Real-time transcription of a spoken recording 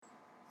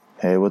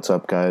Hey, what's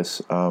up, guys?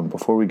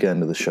 Before we get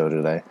into the show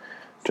today,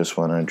 just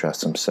want to address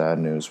some sad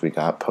news we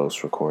got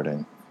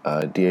post-recording.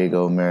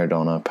 Diego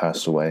Maradona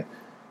passed away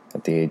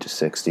at the age of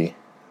 60,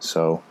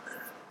 so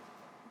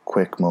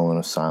quick moment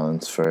of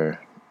silence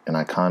for an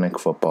iconic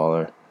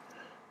footballer,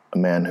 a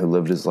man who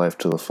lived his life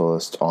to the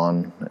fullest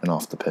on and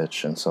off the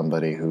pitch, and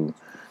somebody who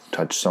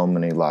touched so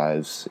many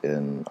lives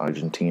in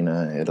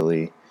Argentina,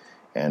 Italy,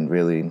 and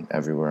really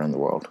everywhere in the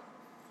world.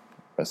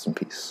 Rest in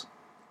peace.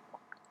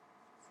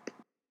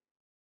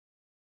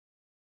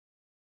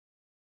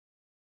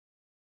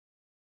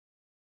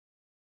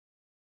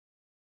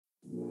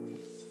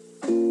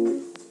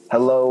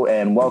 Hello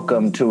and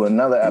welcome to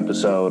another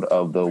episode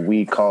of the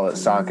We Call It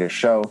Soccer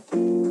show.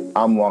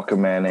 I'm Walker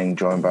Manning,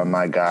 joined by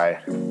my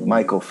guy,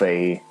 Michael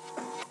Fahey.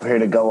 We're here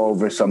to go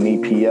over some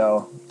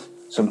EPL,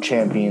 some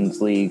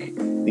Champions League,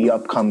 the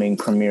upcoming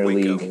Premier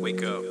League,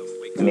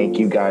 make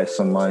you guys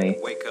some money.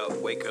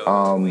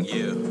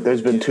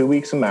 There's been 2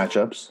 weeks of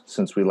matchups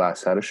since we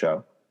last had a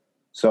show.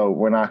 So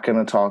we're not going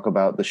to talk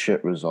about the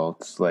shit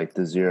results like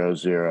the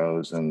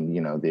 0-0s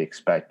and, the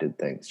expected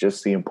things,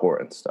 just the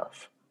important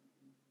stuff.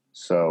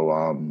 So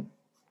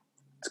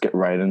let's get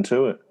right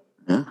into it.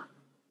 Yeah.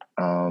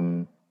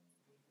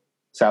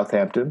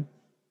 Southampton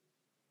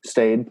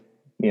stayed,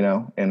 in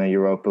a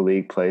Europa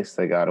League place.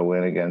 They got a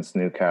win against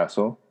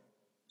Newcastle.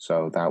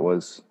 So that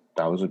was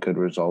a good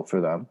result for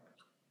them.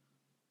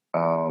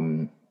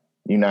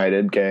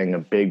 United getting a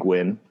big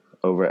win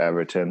over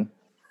Everton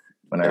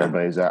when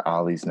everybody's at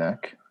Ollie's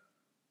neck.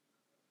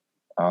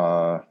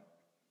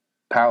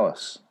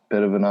 Palace,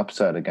 bit of an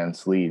upset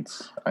against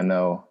Leeds. I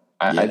know.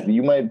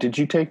 Did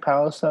you take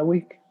Palace that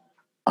week?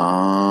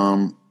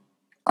 I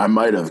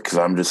might have because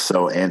I'm just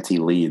so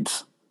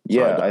anti-Leeds.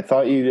 Yeah, I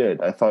thought you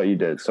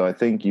did. So I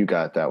think you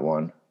got that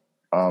one.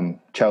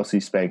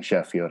 Chelsea spanked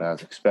Sheffield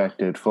as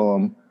expected.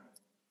 Fulham,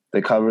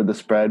 they covered the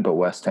spread, but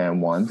West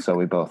Ham won, so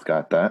we both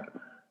got that.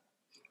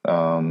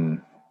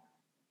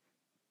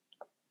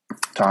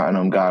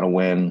 Tottenham got a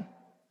win.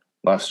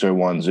 Leicester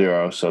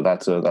 1-0, so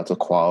that's a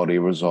quality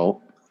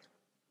result.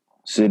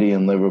 City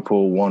and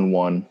Liverpool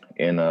 1-1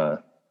 in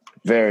a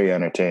very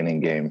entertaining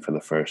game for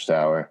the first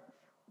hour.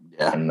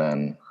 Yeah. And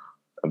then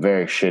a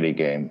very shitty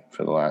game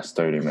for the last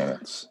 30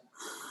 minutes.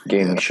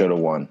 Game we should have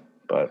won,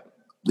 but...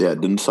 Yeah,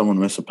 didn't someone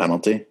miss a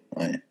penalty?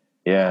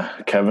 Yeah,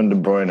 Kevin De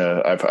Bruyne,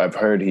 I've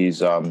heard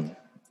he's in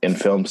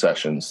film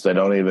sessions. They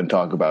don't even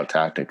talk about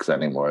tactics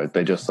anymore.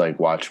 They just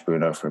watch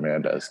Bruno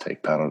Fernandes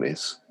take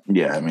penalties.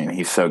 Yeah, I mean,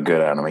 he's so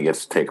good at them, he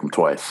gets to take them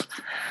twice.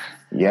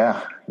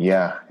 Yeah,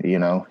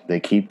 they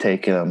keep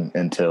taking them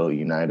until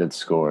United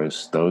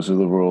scores. Those are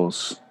the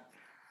rules.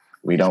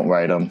 We don't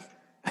write them.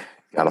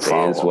 Gotta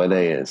follow. It is what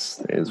they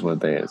is. It is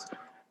what they is.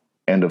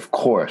 And of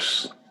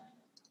course,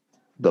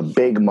 the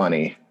big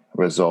money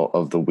result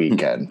of the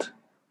weekend.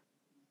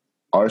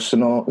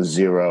 Arsenal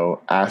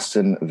 0,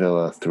 Aston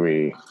Villa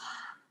 3.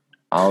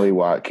 Ollie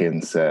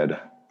Watkins said,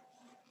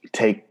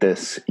 "Take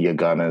this, you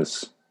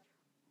Gunners."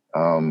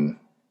 You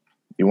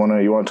want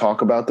to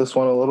talk about this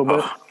one a little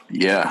bit?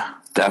 Yeah,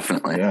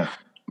 definitely. Yeah.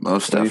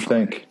 Most definitely. What do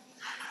you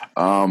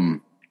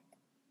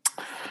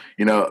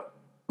think?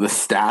 The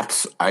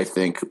stats, I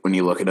think, when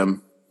you look at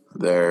them,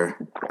 they're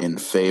in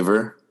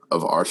favor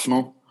of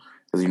Arsenal.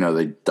 Because,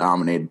 they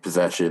dominated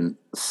possession,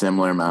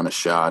 similar amount of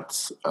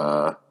shots.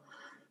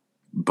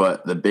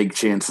 But the big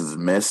chances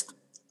missed.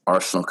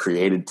 Arsenal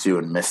created 2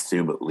 and missed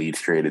 2, but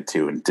Leeds created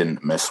 2 and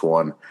didn't miss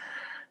 1.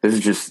 This is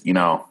just,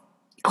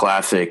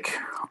 classic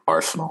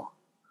Arsenal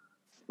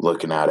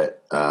looking at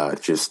it.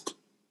 Just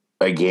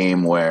a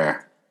game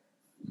where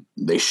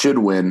they should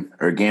win,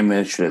 or a game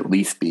that should at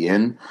least be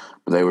in,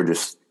 but they were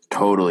just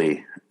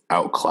totally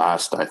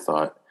outclassed, I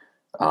thought.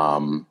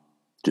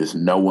 Just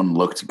no one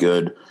looked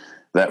good.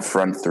 That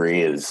front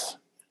three is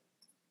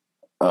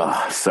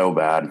so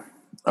bad.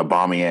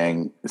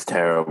 Aubameyang is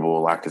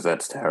terrible.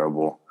 Lacazette's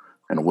terrible.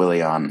 And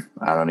Willian,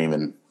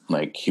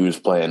 he was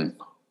playing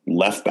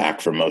left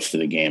back for most of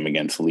the game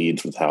against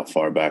Leeds with how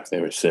far back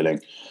they were sitting.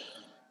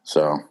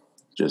 So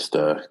just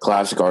a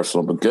classic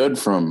Arsenal, but good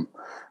from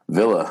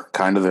Villa,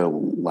 kind of the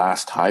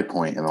last high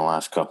point in the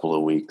last couple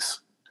of weeks,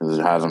 because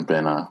it hasn't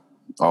been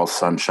all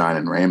sunshine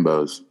and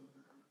rainbows.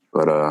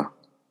 But, Ollie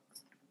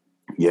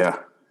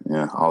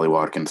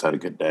Watkins had a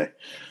good day.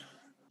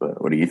 But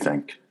what do you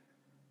think?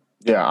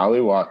 Yeah,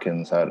 Ollie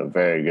Watkins had a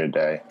very good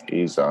day.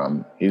 He's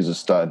a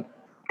stud.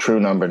 True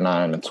number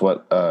 9. It's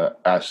what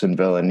Aston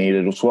Villa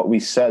needed. It's what we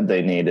said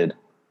they needed.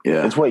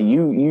 Yeah. It's what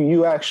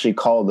you actually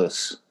called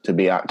us, to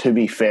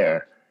be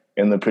fair,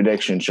 in the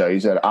prediction show. You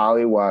said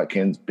Ollie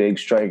Watkins, big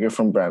striker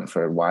from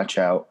Brentford. Watch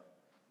out.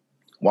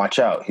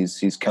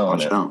 He's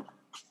killing it.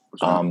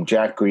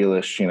 Jack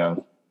Grealish,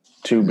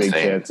 2 big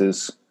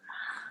chances,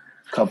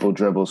 couple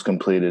dribbles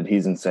completed.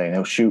 He's insane.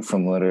 He'll shoot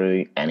from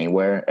literally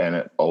anywhere, and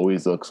it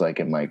always looks like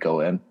it might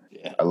go in.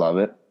 Yeah. I love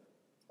it.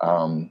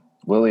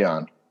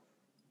 Willian,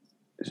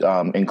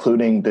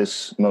 including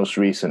this most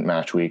recent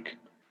match week,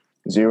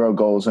 0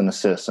 goals and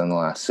assists in the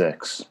last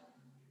 6.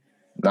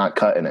 Not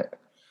cutting it.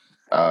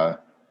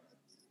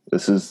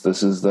 This is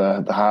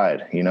the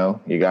hide. You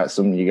know, you got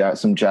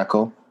some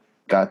Jekyll,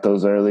 got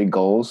those early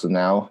goals, and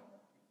now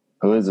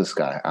who is this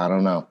guy? I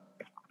don't know.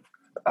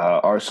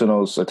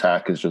 Arsenal's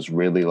attack is just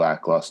really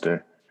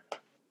lackluster.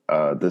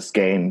 This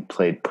game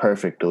played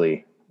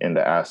perfectly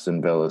into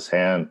Aston Villa's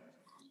hand.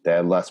 They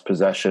had less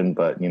possession,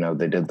 but you know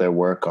they did their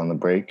work on the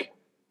break.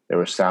 They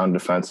were sound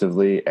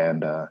defensively,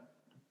 and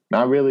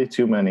not really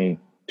too many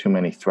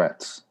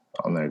threats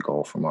on their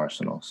goal from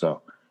Arsenal.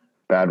 So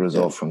bad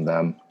result from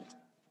them.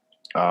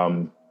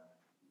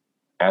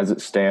 As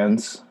it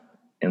stands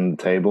in the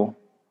table,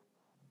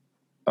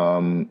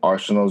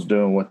 Arsenal's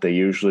doing what they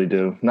usually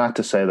do. Not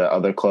to say that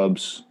other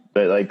clubs,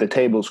 but like the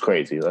table's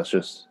crazy.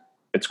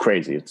 It's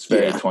crazy. It's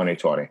very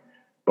 2020.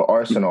 But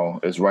Arsenal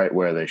is right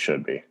where they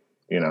should be.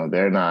 You know,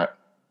 they're not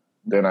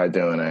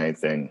doing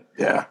anything.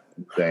 Yeah.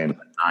 Insane.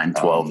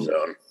 9-12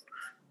 zone.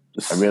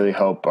 I really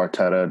hope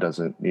Arteta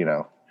doesn't, you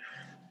know,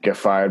 get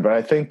fired, but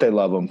I think they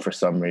love him for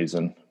some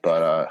reason.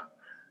 But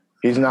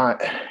he's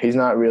not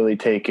really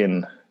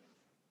taking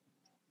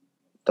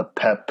the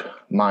Pep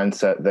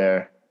mindset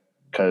there.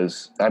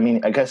 Because, I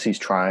mean, I guess he's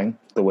trying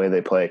the way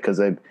they play because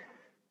they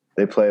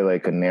play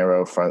like a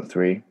narrow front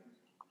three,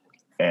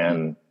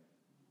 and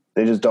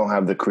they just don't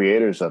have the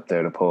creators up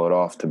there to pull it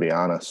off, to be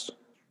honest.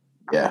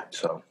 Yeah.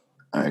 So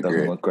I it agree.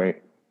 doesn't look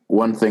great.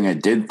 One thing I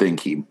did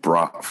think he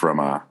brought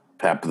from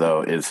Pep,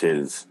 though, is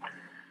his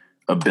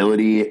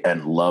ability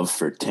and love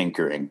for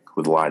tinkering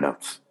with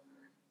lineups.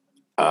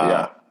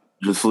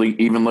 Just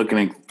even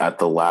looking at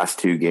the last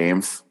two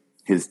games,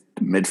 his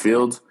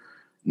midfield,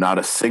 not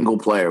a single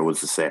player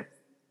was the same.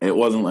 It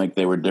wasn't like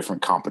they were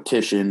different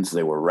competitions.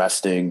 They were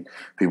resting.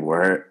 People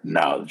were hurt.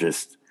 No,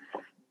 just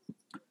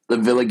the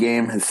Villa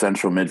game, his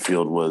central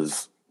midfield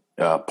was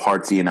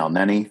Partey and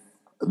Elneny.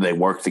 They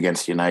worked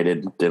against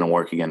United, didn't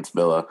work against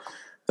Villa.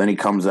 Then he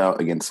comes out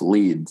against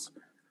Leeds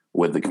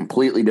with a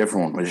completely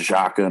different one with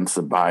Xhaka and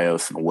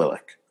Ceballos and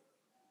Willock.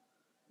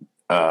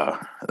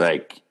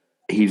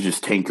 He's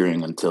just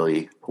tinkering until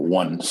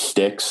one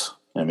sticks.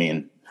 I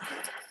mean,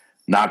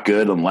 not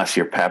good unless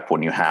you're Pep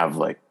when you have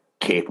like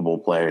capable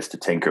players to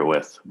tinker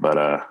with.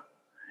 But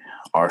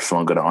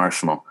Arsenal go to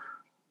Arsenal.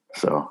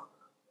 So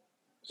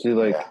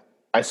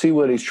I see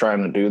what he's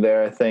trying to do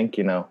there. I think,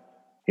 you know,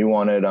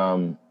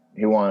 the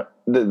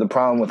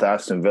problem with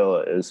Aston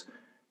Villa is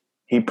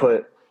he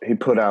put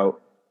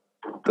out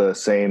the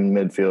same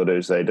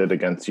midfielders they did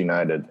against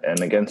United,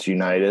 and against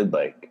United,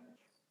 like,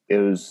 it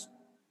was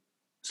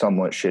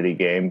somewhat shitty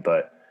game,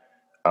 but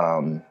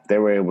they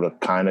were able to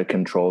kind of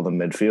control the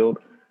midfield.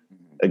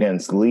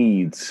 Against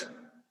Leeds,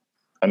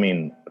 I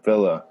mean,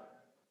 Villa,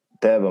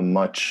 they have a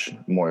much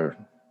more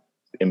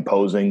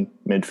imposing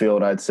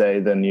midfield, I'd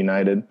say, than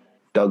United.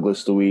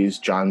 Douglas Luiz,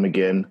 John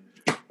McGinn,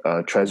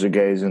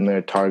 Trezeguet's in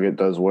there. Target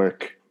does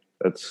work.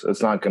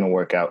 It's not going to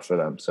work out for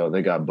them, so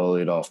they got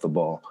bullied off the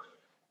ball.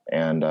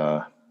 And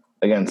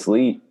against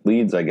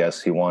Leeds, I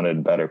guess he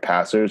wanted better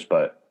passers,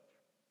 but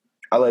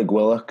I like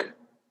Willock.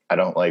 I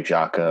don't like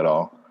Xhaka at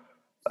all.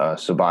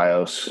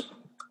 Ceballos,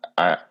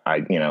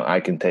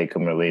 I can take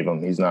him or leave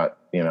him. He's not,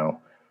 you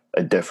know,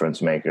 a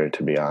difference maker,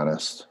 to be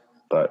honest.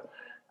 But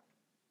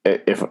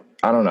if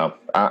I don't know,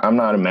 I'm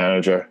not a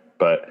manager,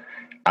 but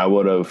I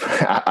would have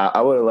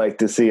liked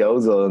to see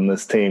Ozil in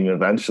this team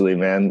eventually,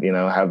 man. You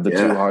know, have the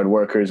two hard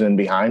workers in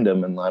behind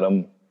him and let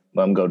him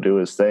go do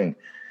his thing.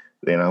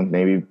 You know,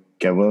 maybe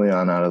get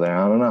Willian out of there.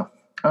 I don't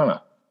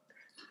know.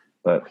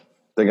 But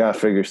they got to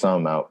figure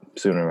something out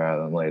sooner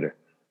rather than later.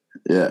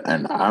 Yeah,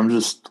 and I'm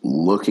just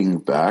looking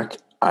back.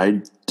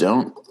 I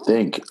don't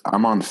think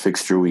I'm on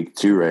fixture week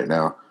 2 right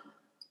now.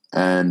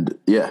 And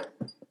yeah,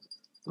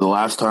 the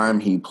last time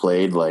he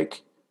played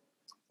like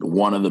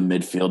one of the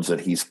midfields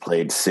that he's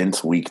played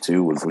since week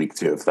 2 was week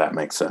 2, if that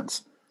makes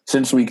sense.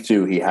 Since week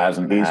 2, he's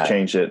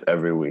changed it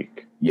every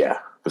week. Yeah,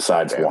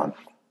 besides one.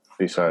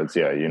 Besides,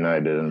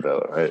 United and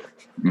Villa, right?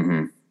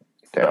 Mm-hmm.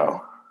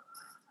 So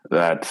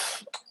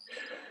that's,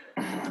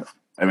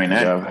 I mean,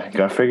 got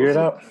to figure it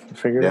out.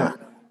 Figure it out.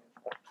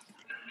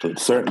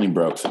 It's certainly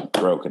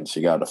broken, so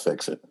you got to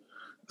fix it.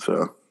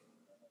 So,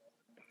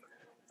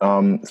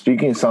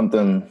 speaking of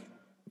something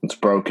that's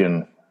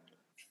broken,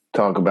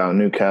 talk about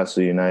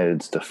Newcastle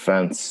United's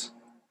defense.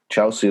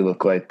 Chelsea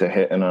look like they're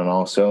hitting on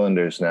all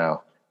cylinders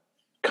now.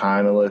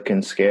 Kind of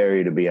looking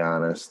scary, to be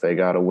honest. They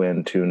got to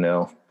win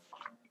 2-0.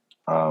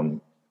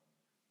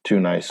 2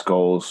 nice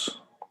goals.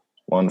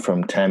 One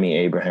from Tammy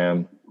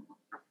Abraham.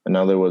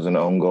 Another was an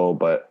own goal,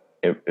 but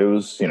it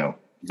was, you know,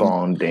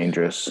 ball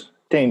dangerous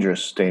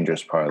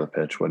part of the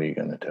pitch. What are you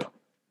going to do?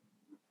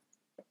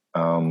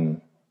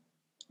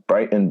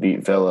 Brighton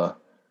beat Villa.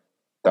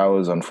 That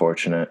was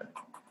unfortunate.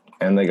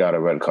 And they got a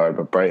red card,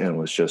 but Brighton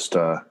was just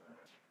they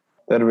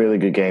had a really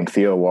good game.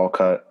 Danny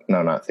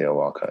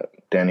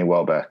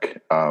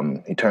Welbeck.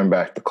 He turned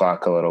back the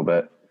clock a little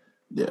bit.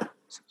 Yeah.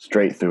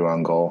 Straight through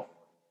on goal.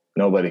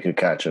 Nobody could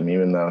catch him,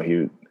 even though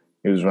he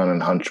was running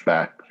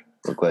hunchback,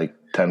 looked like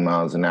 10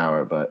 miles an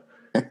hour. But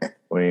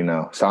what do you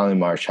know? Solly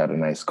March had a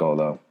nice goal,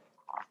 though.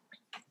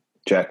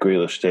 Jack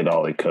Grealish did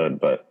all he could,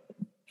 but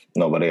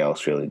nobody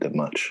else really did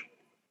much.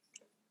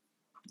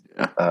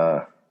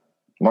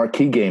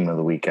 Marquee game of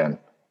the weekend.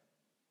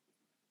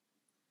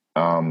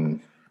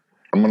 I'm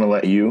gonna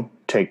let you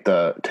take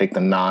the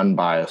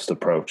non-biased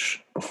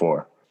approach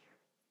before.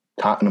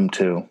 Tottenham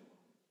 2,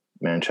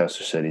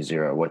 Manchester City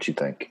 0. What you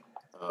think?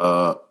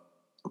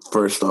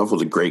 First off, it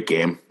was a great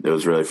game. It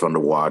was really fun to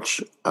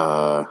watch.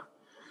 Kind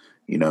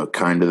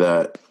of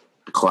that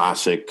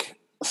classic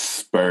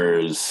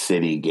Spurs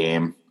City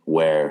game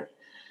where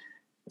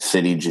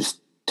City just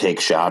take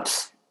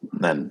shots,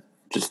 then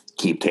just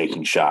keep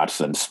taking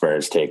shots, and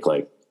Spurs take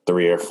like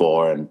 3 or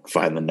 4 and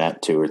find the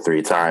net 2 or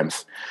 3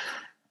 times.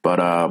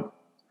 But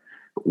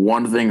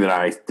one thing that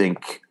I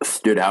think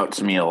stood out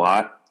to me a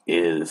lot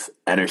is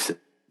Ederson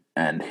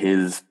and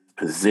his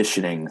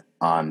positioning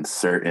on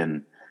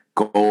certain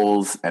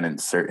goals and in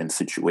certain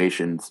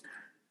situations.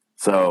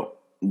 So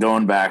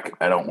going back,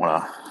 I don't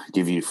want to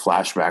give you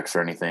flashbacks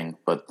or anything,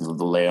 but the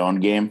Leon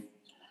game,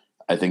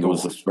 I think it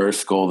was the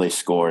first goal they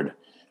scored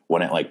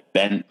when it like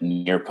bent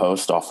near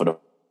post off of the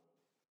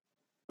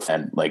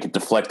and like it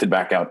deflected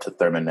back out to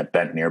Thurman, it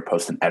bent near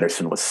post, and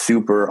Ederson was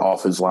super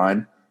off his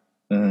line.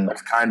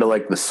 That's kind of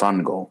like the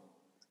Son goal.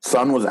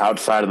 Son was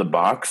outside of the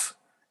box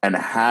and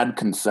had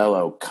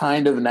Cancelo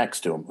kind of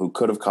next to him, who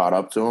could have caught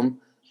up to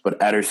him, but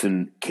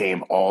Ederson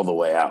came all the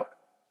way out.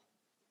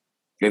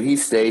 If he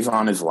stays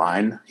on his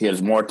line, he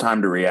has more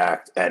time to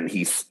react, and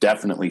he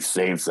definitely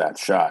saves that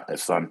shot if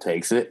Son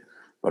takes it.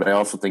 But I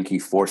also think he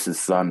forces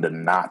Son to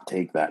not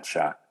take that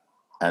shot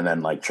and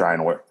then like try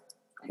and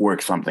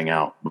work something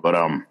out. But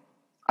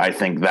I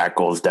think that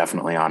goal is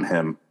definitely on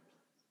him.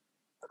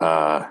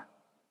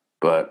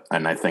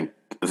 And I think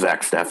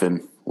Zach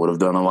Steffen would have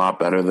done a lot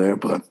better there.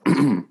 But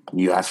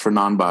you asked for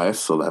non-bias,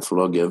 so that's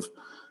what I'll give.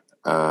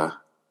 But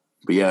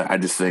yeah, I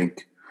just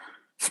think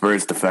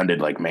Spurs defended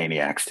like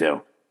maniacs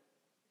too.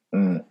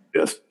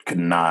 Just could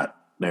not.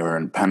 They were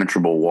an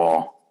impenetrable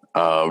wall.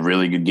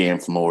 Really good game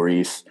from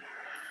Lloris.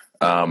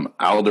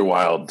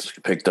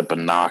 Alderweireld picked up a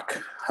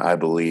knock, I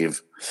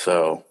believe.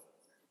 So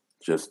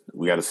just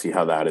we got to see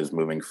how that is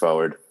moving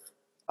forward.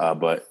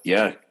 But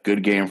yeah,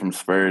 good game from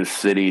Spurs.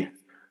 City,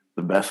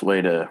 the best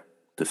way to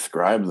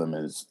describe them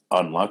is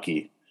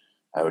unlucky,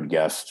 I would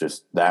guess.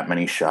 Just that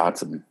many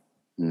shots and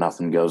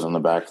nothing goes in the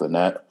back of the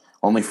net.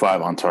 Only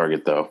 5 on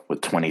target, though,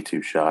 with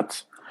 22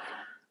 shots.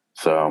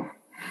 So,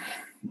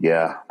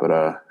 yeah.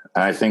 But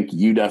I think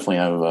you definitely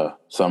have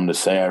something to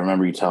say. I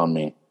remember you telling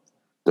me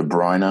De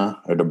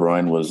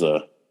Bruyne was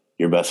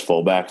your best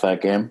fullback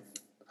that game.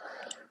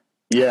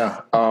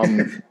 Yeah.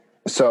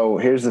 So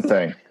here's the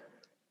thing.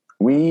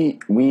 We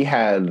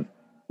had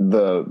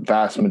the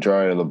vast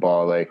majority of the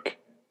ball, like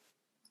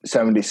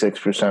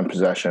 76%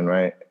 possession,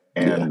 right?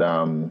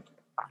 And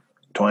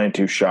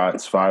 22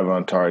 shots, 5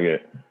 on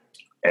target.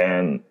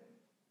 And,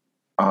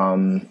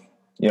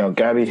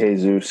 Gabby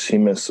Jesus, he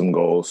missed some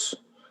goals.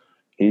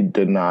 He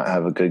did not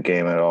have a good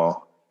game at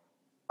all.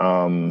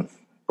 Bruno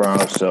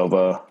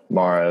Silva,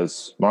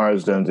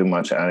 Mahrez didn't do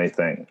much of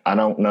anything. I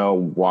don't know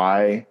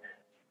why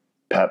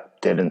Pep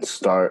didn't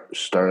start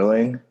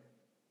Sterling,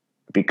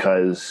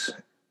 because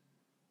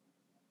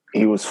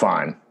he was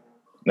fine.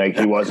 Like,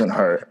 he wasn't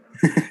hurt.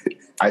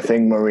 I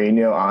think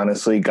Mourinho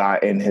honestly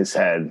got in his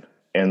head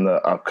in the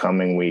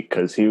upcoming week,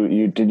 because did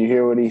you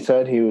hear what he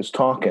said? He was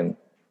talking.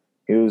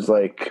 He was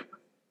like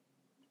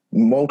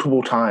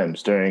multiple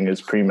times during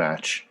his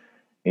pre-match.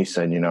 He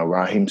said,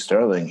 Raheem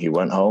Sterling, he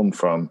went home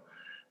from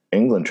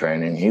England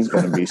training. He's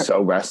going to be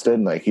so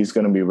rested. Like, he's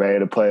going to be ready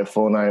to play a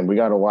full night. We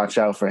got to watch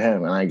out for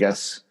him. And I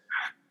guess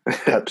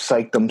Pep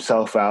psyched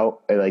himself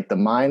out. Like, the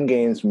mind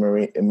games,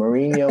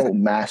 Mourinho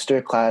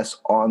masterclass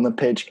on the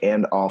pitch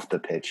and off the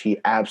pitch. He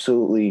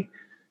absolutely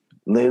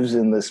lives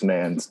in this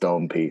man's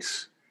dome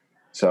piece.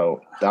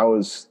 So that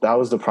was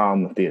the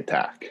problem with the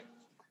attack.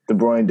 De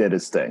Bruyne did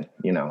his thing.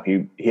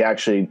 He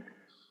actually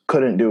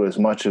couldn't do as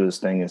much of his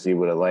thing as he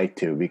would have liked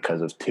to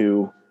because of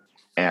 2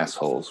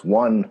 assholes.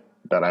 One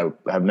that I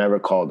have never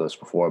called this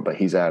before, but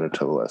he's added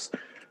to the list.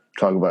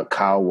 Talk about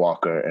Kyle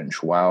Walker and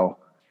Joao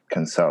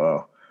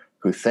Cancelo,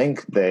 who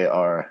think they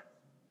are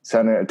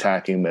center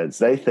attacking mids.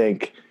 They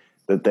think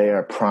that they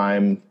are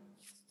prime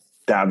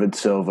David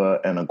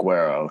Silva and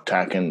Aguero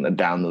attacking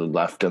down the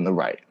left and the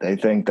right. They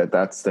think that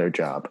that's their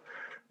job.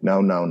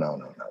 No.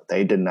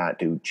 They did not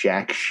do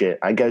jack shit.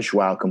 I guess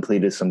Joao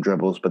completed some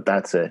dribbles, but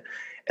that's it.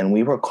 And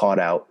we were caught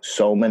out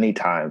so many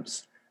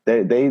times.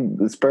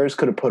 The Spurs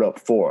could have put up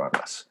 4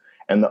 on us.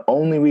 And the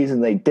only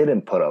reason they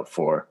didn't put up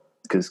 4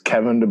 because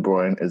Kevin De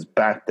Bruyne is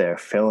back there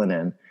filling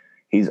in.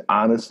 He's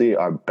honestly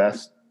our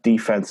best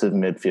defensive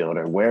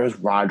midfielder. Where's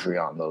Rodri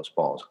on those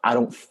balls? I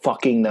don't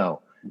fucking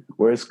know.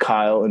 Where's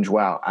Kyle and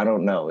Joao? I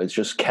don't know. It's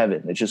just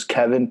Kevin. It's just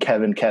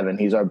Kevin.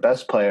 He's our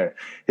best player.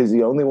 He's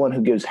the only one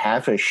who gives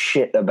half a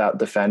shit about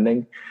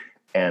defending.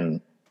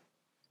 And,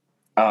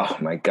 oh,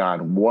 my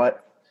God,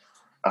 what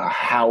a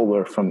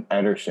howler from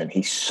Ederson.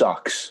 He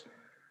sucks.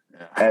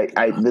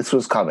 This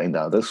was coming,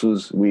 though.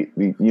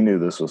 You knew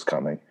this was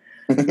coming.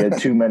 He had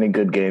too many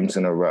good games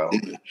in a row.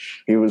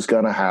 He was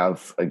going to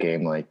have a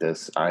game like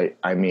this. I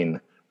mean,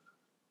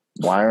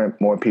 why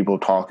aren't more people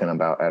talking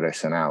about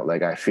Ederson out?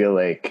 Like, I feel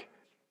like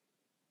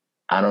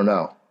I don't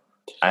know.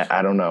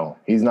 I don't know.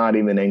 He's not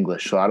even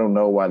English, so I don't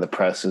know why the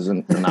press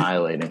isn't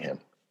annihilating him.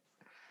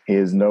 He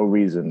has no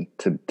reason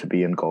to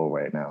be in goal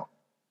right now.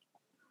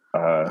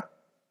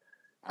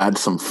 Add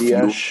some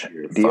fuel.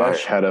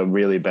 Diaz had a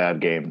really bad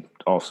game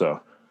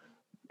also.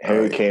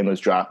 Harry Kane was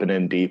dropping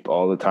in deep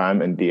all the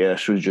time, and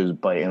Diaz was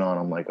just biting on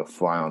him like a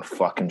fly on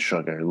fucking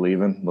sugar,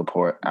 leaving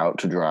Laporte out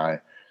to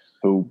dry,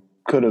 who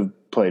could have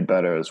played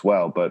better as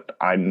well, but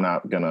I'm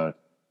not going to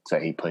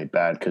say he played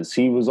bad because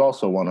he was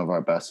also one of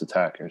our best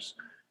attackers.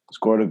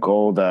 Scored a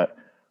goal that,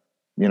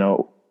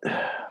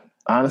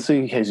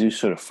 honestly, Jesus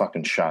should have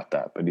fucking shot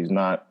that, but he's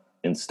not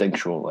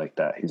instinctual like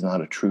that. He's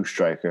not a true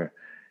striker.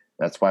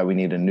 That's why we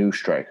need a new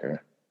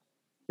striker,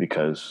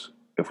 because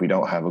if we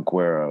don't have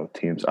Aguero,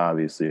 team's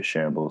obviously a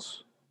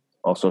shambles.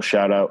 Also,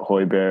 shout out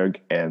Højbjerg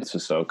and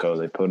Sissoko.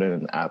 They put in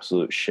an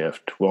absolute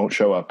shift. Won't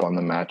show up on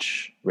the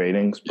match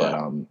ratings,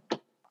 but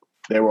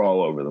they were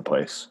all over the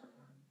place.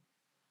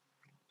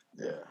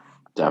 Yeah,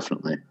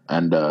 definitely.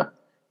 And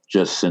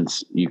just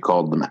since you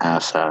called them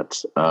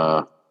asshats,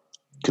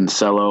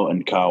 Cancelo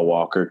and Kyle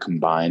Walker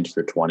combined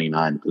for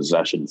 29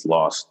 possessions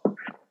lost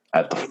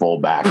at the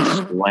fullback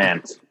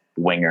slant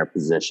winger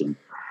position.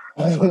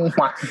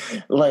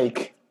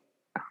 Like,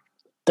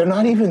 they're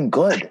not even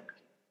good.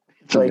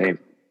 Like,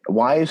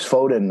 why is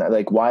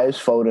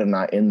Foden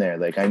not in there?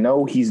 Like, I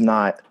know he's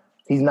not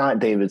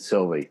David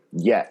Silva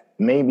yet.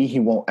 Maybe he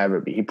won't ever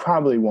be. He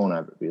probably won't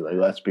ever be. Like,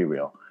 let's be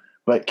real.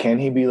 But can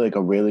he be like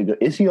a really good?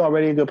 Is he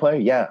already a good player?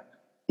 Yeah.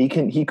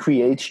 He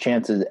creates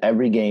chances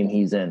every game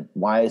he's in.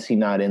 Why is he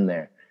not in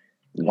there?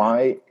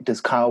 Why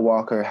does Kyle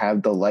Walker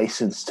have the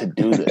license to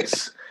do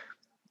this?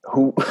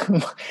 Who?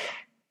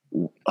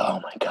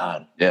 Oh my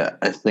God. Yeah,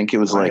 I think it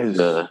was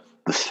the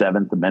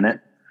 7th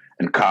minute,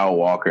 and Kyle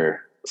Walker,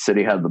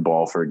 City had the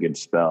ball for a good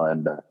spell,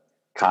 and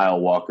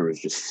Kyle Walker was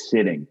just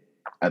sitting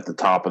at the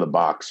top of the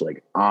box,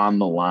 like on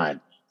the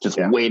line, just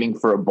waiting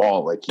for a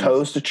ball. Like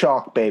toes to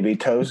chalk, baby,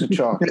 toes to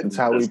chalk. That's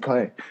how we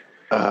play.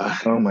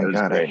 Oh my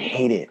God, great. I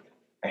hate it.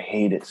 I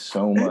hate it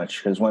so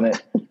much because when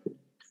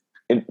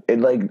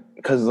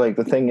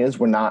the thing is,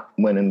 we're not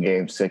winning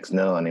games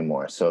 6-0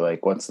 anymore. So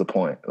like, what's the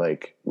point?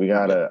 Like,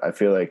 I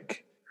feel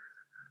like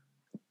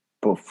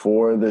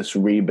before this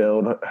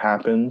rebuild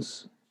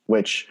happens,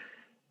 which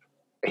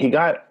he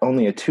got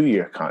only a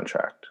 2-year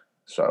contract.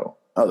 So,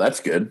 that's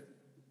good.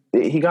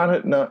 He got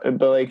it. No,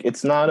 but like,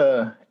 it's not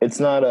a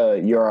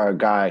you're our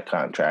guy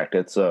contract.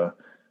 It's a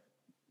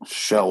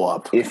show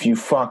up. If you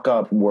fuck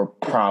up, we're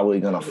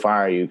probably going to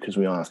fire you because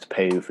we don't have to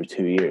pay you for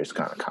 2 years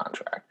kind of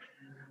contract.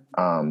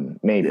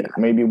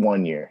 Maybe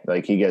 1 year.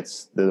 Like, he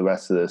gets the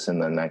rest of this in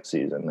the next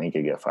season. He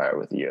could get fired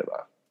with a year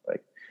left.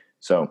 Like,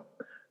 so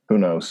who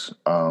knows?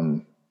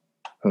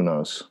 Who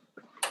knows?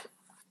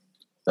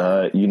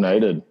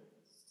 United,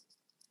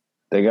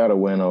 they got a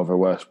win over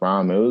West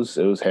Brom. It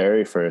was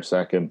hairy for a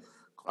second.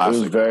 Classic. It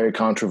was very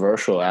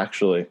controversial,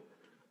 actually.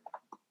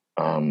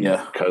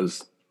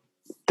 Because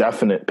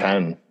definite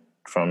pen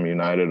from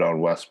United on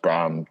West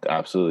Brom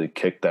absolutely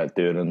kicked that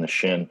dude in the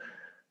shin.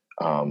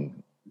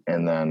 And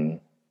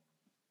then,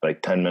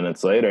 like 10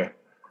 minutes later,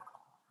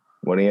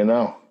 what do you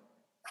know?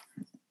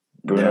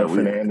 Bruno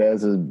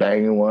Fernandes is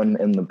banging one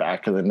in the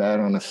back of the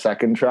net on a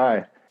second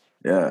try.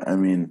 Yeah, I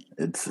mean,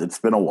 it's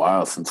been a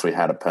while since we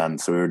had a pen,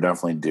 so we were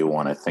definitely due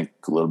one. I think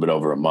a little bit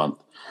over a month.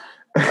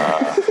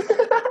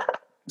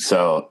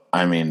 So,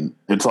 I mean,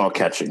 it's all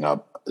catching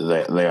up.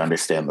 They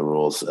understand the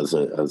rules as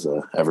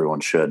everyone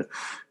should.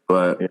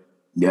 But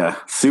yeah,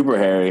 super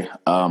hairy.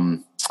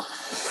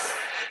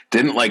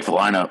 Didn't like the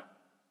lineup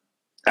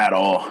at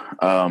all.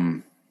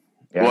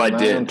 I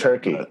did. On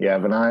Turkey. You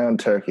have an eye on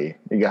Turkey.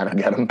 You got to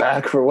get them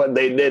back for what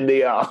they did to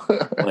y'all.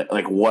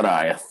 like what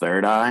eye? A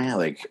third eye?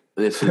 Like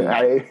this is.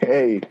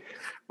 Hey.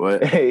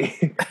 What?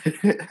 Hey.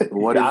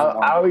 What is?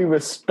 How he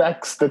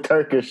respects the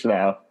Turkish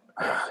now.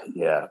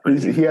 Yeah,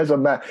 he has a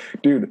match,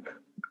 dude.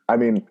 I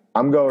mean,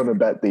 I'm going to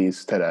bet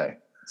these today,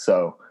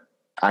 so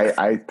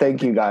I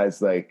think you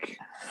guys like.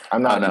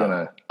 I'm not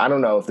gonna. I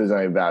don't know if there's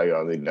any value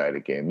on the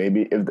United game.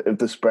 Maybe if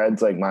the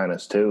spread's like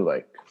 -2,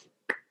 like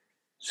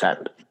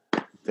send.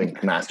 I think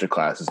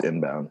masterclass is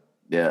inbound.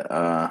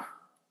 Yeah,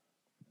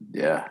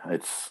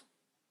 it's.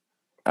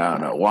 I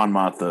don't know. Juan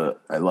Mata,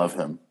 I love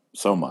him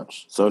so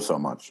much, so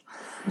much.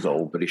 He's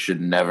old, but he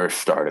should never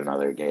start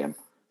another game.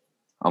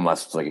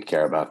 Unless it's like a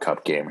Carabao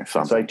Cup game or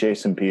something. It's like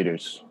Jason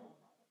Peters.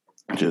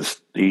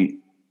 Just he's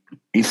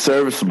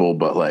serviceable,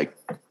 but like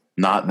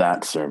not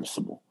that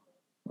serviceable.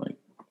 Like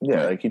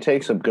like he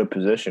takes some good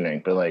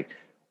positioning, but like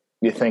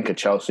you think of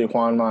Chelsea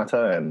Juan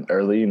Mata and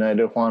early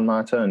United Juan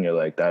Mata, and you're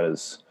like, that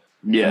is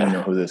I don't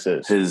know who this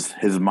is.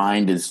 His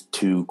mind is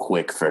too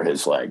quick for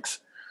his legs.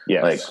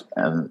 Yes, like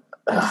and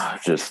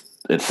just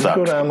it sucks. He should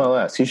go to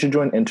MLS. He should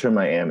join Inter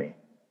Miami.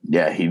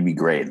 Yeah, he'd be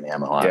great in the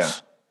MLS. Yeah.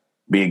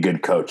 Be a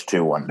good coach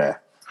too one day.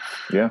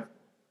 Yeah.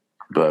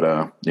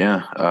 But,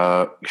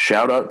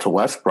 shout out to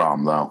West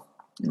Brom, though.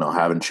 You know,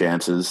 having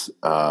chances.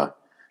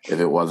 If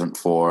it wasn't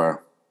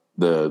for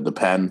the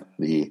pen,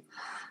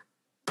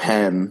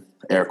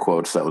 air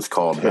quotes, that was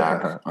called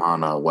back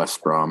on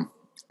West Brom.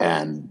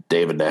 and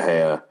David De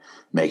Gea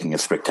making a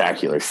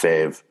spectacular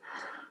save,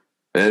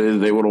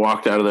 they would have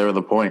walked out of there with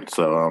a point.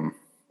 So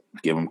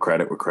give them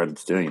credit where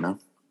credit's due, you know?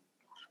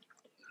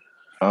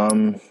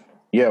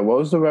 Yeah, what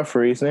was the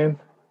referee's name?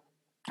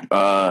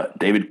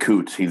 David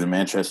Coots. He's a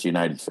Manchester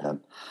United fan.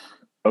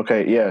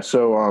 Okay, yeah.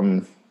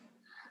 So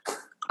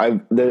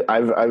I've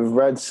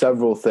read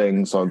several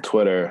things on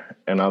Twitter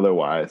and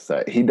otherwise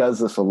that he does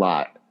this a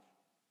lot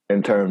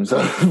in terms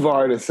of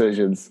VAR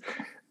decisions.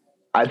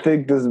 I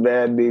think this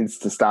man needs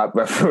to stop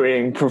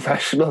refereeing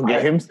professional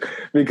games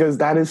because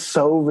that is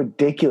so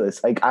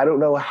ridiculous. Like, I don't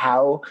know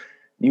how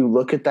you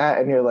look at that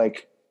and you're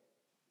like,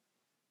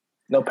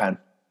 no pen.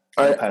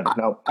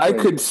 I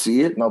could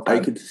see it. No pen. I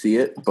could see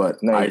it,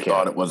 but No, I can't.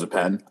 thought it was a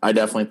pen. I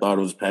definitely thought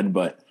it was a pen,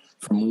 but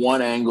from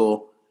one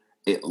angle,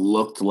 it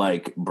looked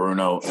like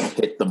Bruno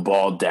hit the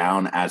ball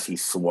down as he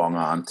swung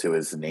onto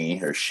his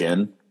knee or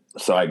shin.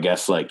 So I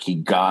guess like he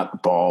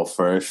got ball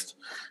first,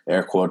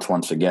 air quotes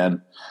once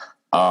again.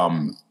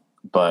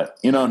 But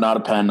not a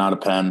pen.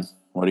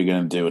 What are you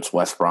going to do? It's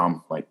West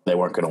Brom. Like they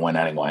weren't going to win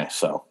anyway.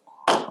 So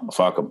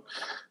fuck them.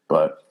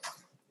 But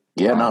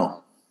yeah,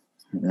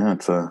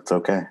 it's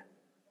okay.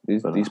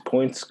 These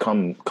points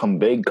come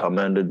big, come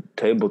into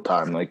table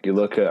time. Like you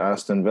look at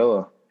Aston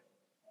Villa.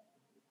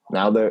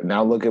 Now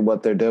look at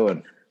what they're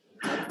doing.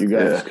 You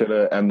guys could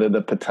have ended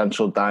a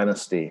potential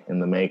dynasty in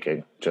the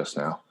making just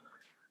now.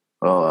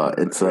 Well,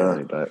 it's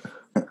really, but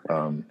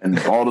and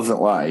the ball doesn't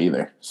lie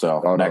either.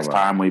 So next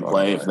time we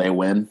play, if they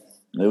win,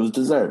 it was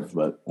deserved.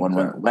 But when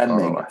they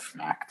get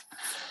smacked,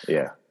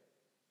 yeah.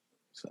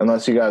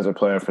 Unless you guys are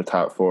playing for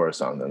top 4 or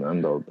something,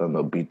 then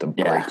they'll beat the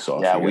brakes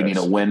off. Yeah, you we guys. need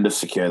a win to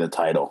secure the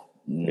title.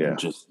 Yeah,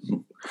 just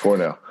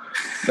 4-0.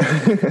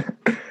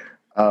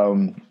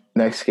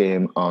 Next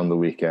game on the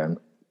weekend: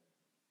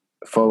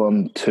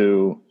 Fulham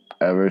 2,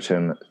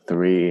 Everton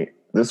 3.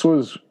 This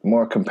was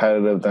more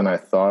competitive than I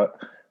thought,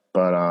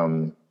 but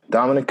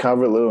Dominic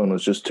Calvert-Lewin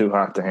was just too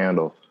hot to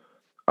handle.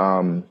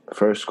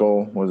 First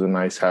goal was a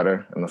nice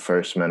header in the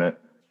first minute,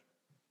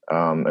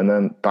 and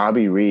then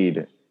Bobby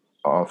Reed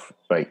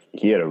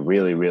he had a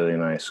really, really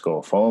nice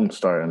goal. Fulham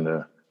starting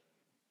to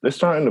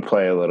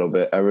play a little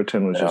bit.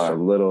 Everton was just a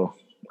little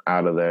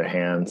out of their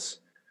hands.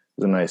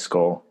 It was a nice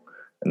goal.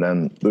 And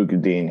then Luka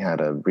Dean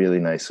had a really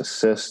nice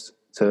assist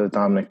to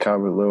Dominic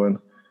Calvert-Lewin.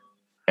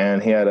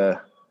 And he had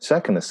a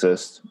second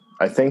assist.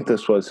 I think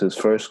this was his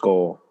first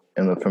goal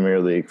in the Premier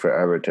League for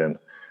Everton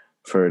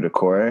for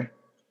Doucouré.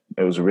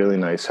 It was a really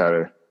nice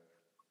header.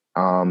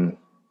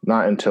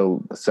 Not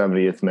until the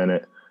 70th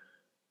minute.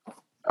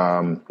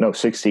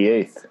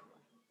 68th.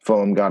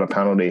 Fulham got a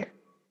penalty,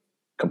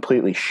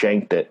 completely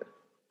shanked it.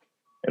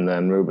 And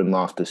then Ruben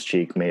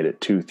Loftus-Cheek made it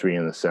 2-3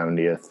 in the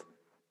 70th.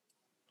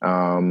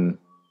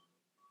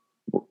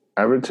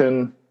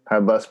 Everton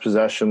had less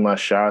possession, less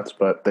shots,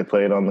 but they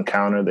played on the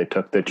counter. They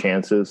took their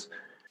chances,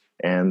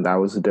 and that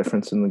was the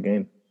difference in the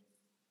game.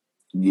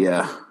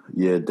 Yeah,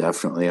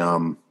 definitely.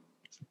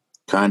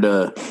 Kind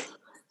of, if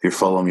you're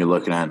Fulham, you're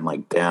looking at it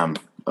like, damn,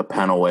 a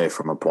pen away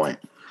from a point.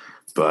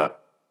 But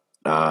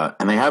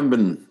and they haven't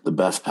been the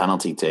best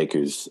penalty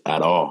takers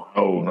at all.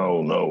 Oh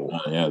no.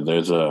 Yeah,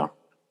 there's the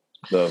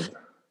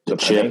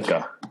chip.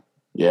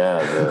 Yeah,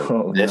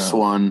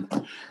 one,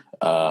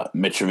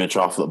 Mitrovic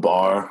off the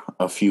bar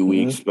a few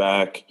weeks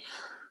back.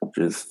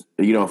 Just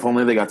if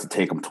only they got to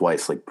take him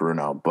twice like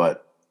Bruno,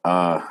 but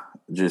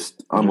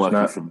just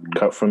unlucky.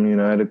 Cut from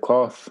United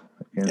cloth.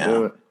 Can't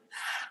do it.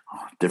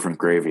 Different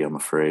gravy, I'm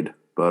afraid.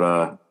 But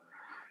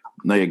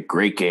a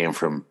great game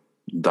from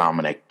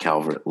Dominic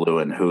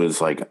Calvert-Lewin, who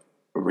is like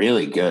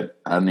really good.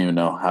 I don't even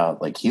know how.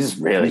 Like he's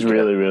really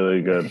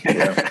good.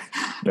 Yeah,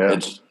 yeah.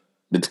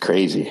 It's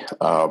crazy.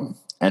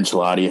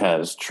 Ancelotti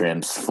has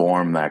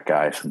transformed that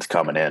guy since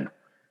coming in.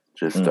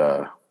 Just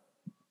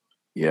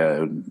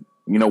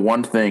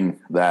one thing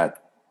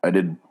that I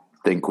did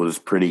think was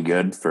pretty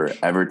good for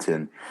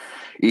Everton,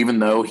 even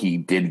though he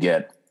did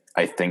get,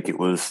 I think it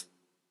was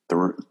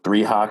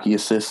 3 hockey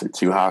assists or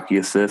 2 hockey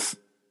assists.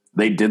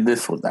 They did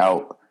this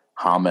without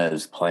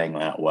James playing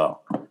that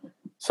well.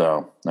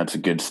 So that's a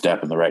good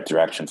step in the right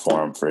direction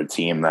for him, for a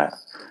team that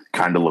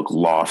kind of looked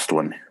lost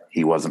when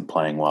he wasn't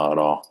playing well at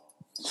all.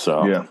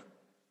 So yeah,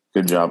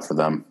 good job for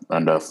them.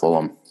 And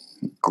Fulham,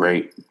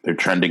 great. They're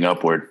trending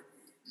upward.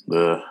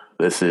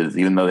 This is,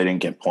 even though they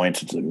didn't get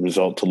points, it's a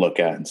result to look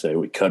at and say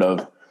we could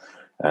have,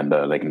 and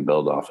they can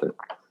build off it.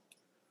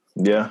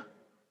 Yeah.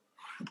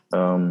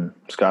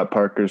 Scott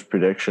Parker's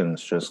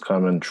predictions just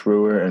coming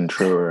truer and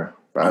truer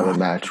by the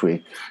match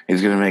week.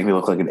 He's going to make me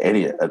look like an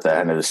idiot at the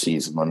end of the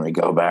season when we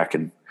go back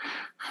and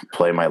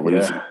play my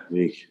losing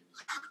week.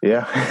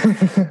 Yeah.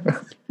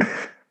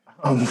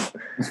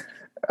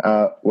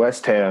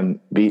 West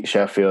Ham beat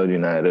Sheffield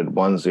United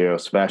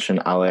 1-0. Sebastian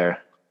Haller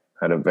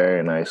had a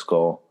very nice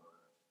goal.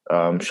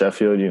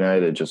 Sheffield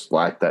United just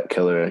lacked that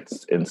killer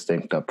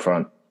instinct up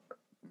front.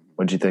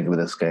 What did you think of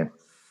this game?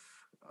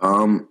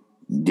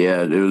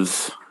 Yeah, it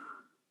was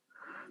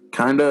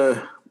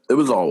it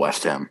was all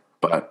West Ham,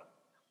 but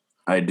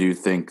I do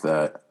think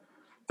that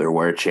there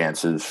were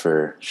chances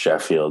for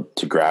Sheffield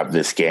to grab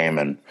this game,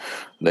 and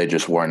they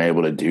just weren't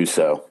able to do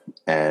so.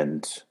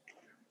 And,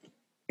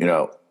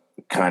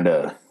 kind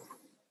of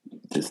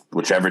just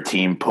whichever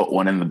team put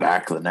one in the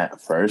back of the net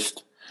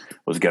first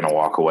was going to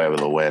walk away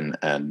with a win,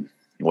 and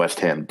West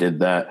Ham did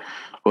that.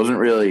 It wasn't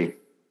really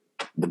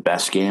the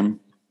best game,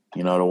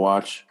 to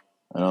watch,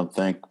 I don't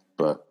think,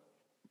 but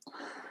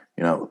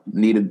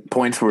needed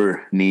points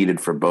were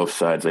needed for both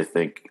sides. I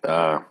think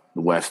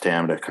West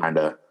Ham to kind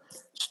of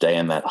stay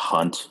in that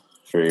hunt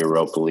for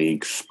Europa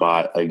League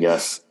spot, I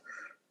guess.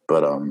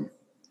 But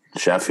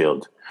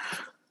Sheffield,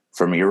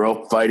 from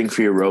fighting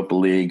for Europa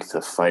League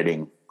to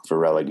fighting for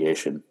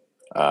relegation,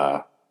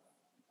 bad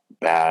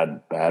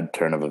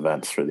turn of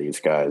events for these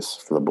guys,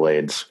 for the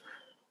Blades.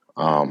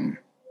 But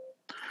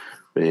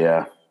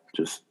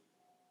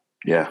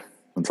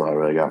that's all I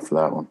really got for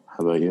that one.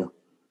 How about you?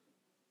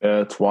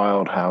 Yeah, it's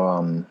wild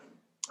how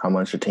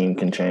much a team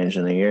can change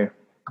in a year.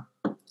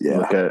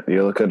 Yeah.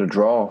 You look at a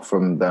draw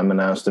from them and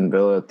Aston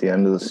Villa at the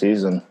end of the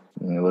season,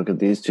 and you look at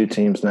these two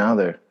teams now,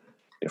 they're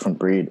different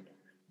breed.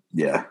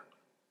 Yeah.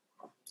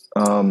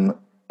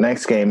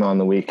 Next game on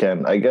the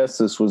weekend, I guess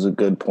this was a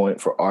good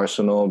point for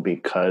Arsenal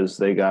because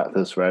they got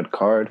this red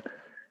card.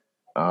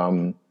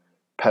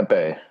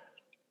 Pepe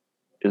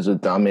is a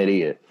dumb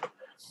idiot.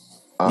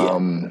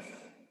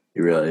 He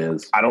really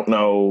is. I don't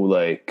know,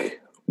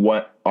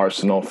 what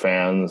Arsenal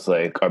fans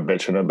are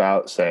bitching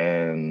about,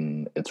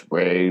 saying it's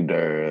rigged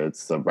or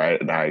it's the right,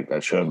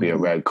 that shouldn't be a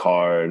red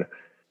card.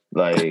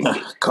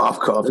 Cough,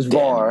 cough. There's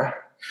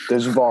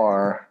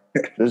VAR,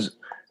 there's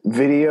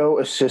video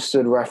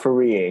assisted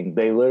refereeing.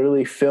 They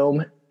literally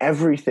film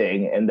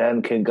everything and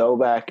then can go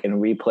back and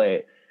replay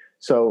it.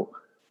 So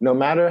no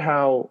matter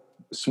how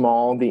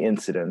small the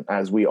incident,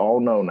 as we all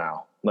know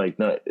now,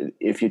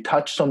 if you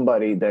touch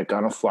somebody, they're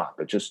gonna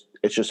flop. It's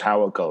just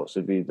how it goes.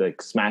 If you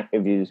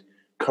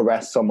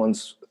caress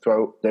someone's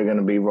throat, they're going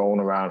to be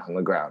rolling around on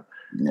the ground.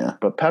 Yeah.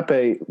 But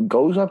Pepe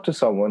goes up to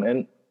someone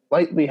and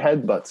lightly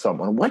headbutts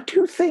someone. What do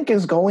you think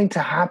is going to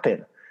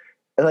happen?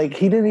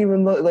 He didn't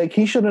even look,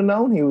 he should have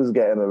known he was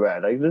getting the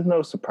red. There's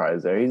no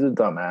surprise there. He's a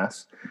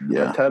dumbass.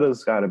 Yeah.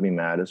 Arteta's got to be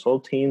mad. His whole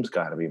team's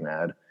got to be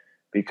mad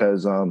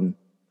because for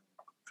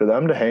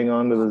them to hang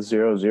on to the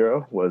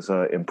 0-0 was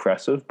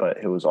impressive, but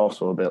it was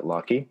also a bit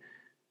lucky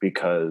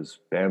because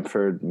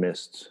Bamford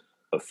missed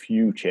a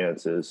few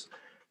chances.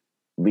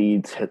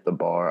 Leeds hit the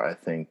bar, I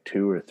think,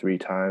 2 or 3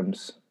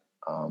 times.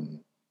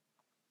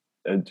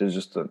 There's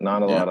just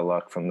not a lot of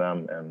luck from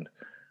them, and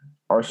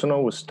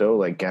Arsenal was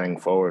still getting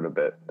forward a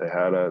bit. They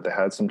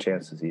had some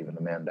chances, even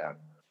a man down.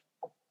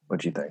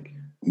 What do you think?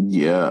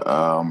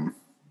 Yeah,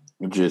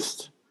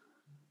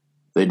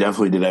 they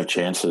definitely did have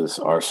chances.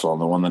 Arsenal,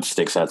 and the one that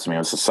sticks out to me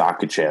was the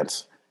Saka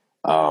chance.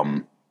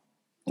 I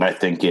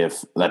think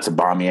if that's a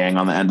Aubameyang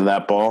on the end of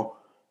that ball,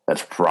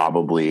 that's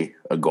probably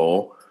a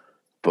goal.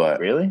 But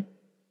really.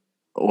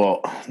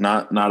 Well,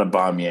 not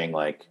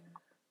Aubameyang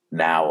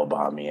now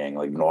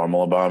Aubameyang,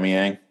 normal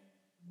Aubameyang.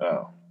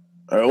 Oh.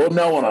 Well,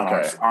 no one on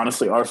Arsenal.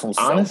 Honestly, Arsenal's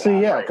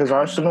because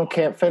Arsenal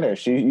can't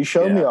finish. You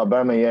showed me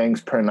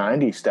Aubameyang's per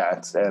 90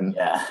 stats, and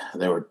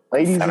they were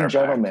ladies and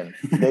gentlemen,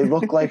 they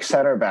look like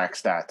center back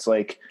stats.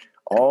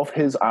 All of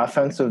his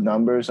offensive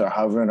numbers are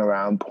hovering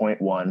around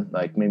 0.1,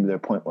 maybe they're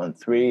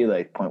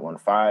 0.13,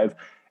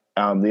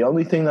 0.15. The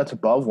only thing that's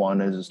above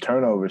 1 is his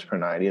turnovers per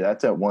 90.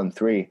 That's at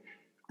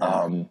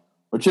 1.3.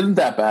 Which isn't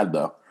that bad,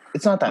 though.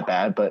 It's not that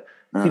bad, but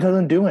he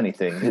doesn't do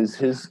anything.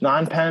 His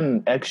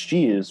non-pen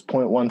XG is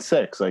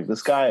 0.16.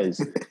 This guy is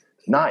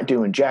not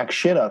doing jack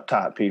shit up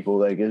top,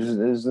 people.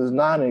 It's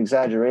not an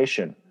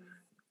exaggeration.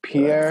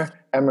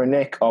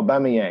 Pierre-Emerick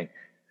Aubameyang,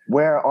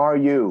 where are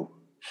you?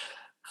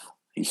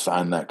 He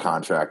signed that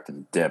contract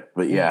and dipped,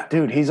 but yeah.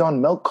 Dude, he's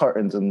on milk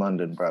cartons in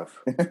London, bruv.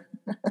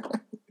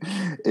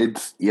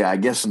 I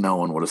guess no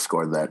one would have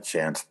scored that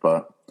chance,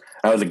 but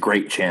that was a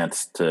great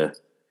chance to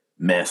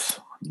miss.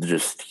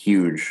 Just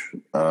huge.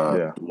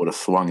 Would have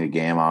swung the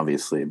game,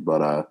 obviously,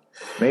 but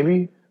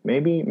maybe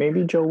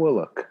Joe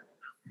Willock.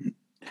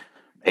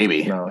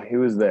 Maybe. No, he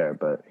was there,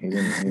 but he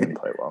didn't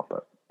play well.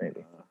 But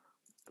maybe.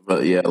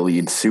 But yeah,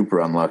 Leeds super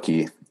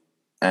unlucky,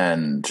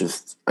 and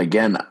just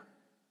again,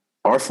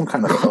 Arsenal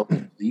kind of fell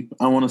asleep.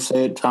 I want to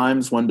say at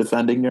times when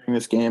defending during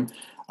this game.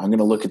 I'm going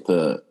to look at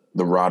the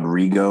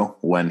Rodrigo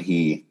when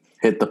he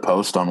hit the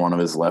post on one of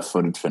his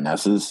left-footed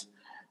finesses.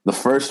 The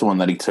first one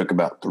that he took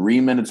about 3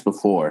 minutes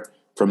before,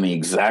 from the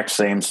exact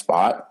same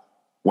spot,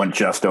 went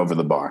just over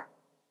the bar.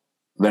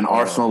 Then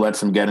Arsenal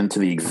lets him get into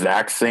the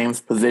exact same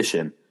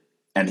position,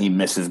 and he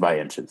misses by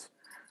inches.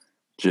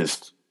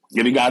 Just,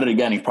 if he got it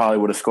again, he probably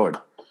would have scored.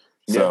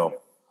 Yeah. So,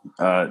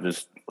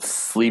 just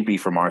sleepy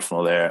from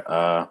Arsenal there.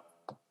 But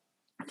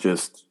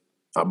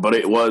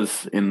it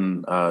was,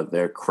 in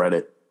their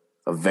credit,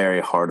 a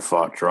very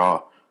hard-fought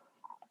draw.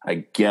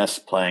 I guess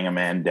playing a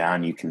man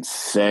down, you can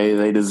say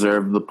they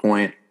deserved the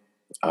point.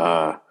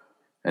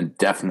 And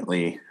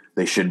definitely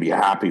they should be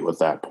happy with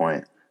that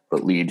point.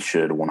 But Leeds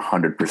should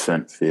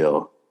 100%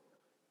 feel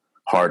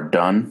hard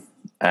done.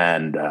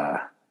 And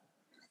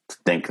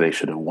think they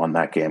should have won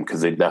that game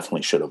because they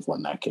definitely should have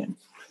won that game.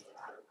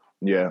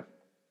 Yeah.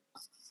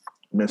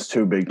 Missed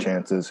 2 big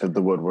chances, hit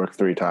the woodwork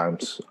 3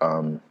 times.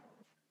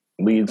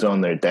 Leads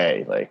on their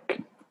day,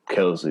 like,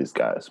 kills these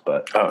guys.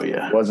 But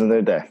wasn't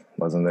their day.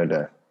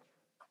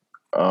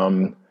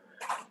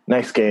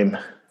 Next game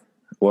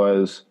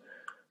was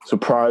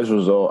surprise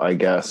result, I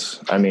guess.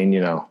 I mean,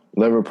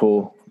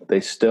 Liverpool,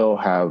 they still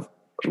have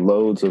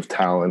loads of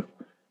talent.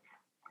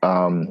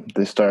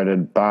 They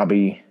started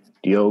Bobby,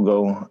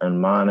 Diogo,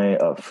 and Mane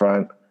up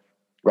front.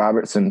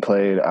 Robertson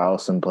played,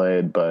 Alisson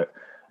played, but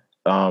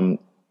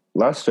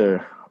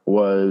Leicester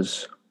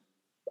was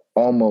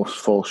almost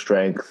full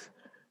strength.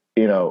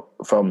 They don't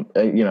have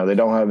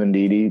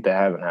Ndidi. They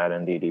haven't had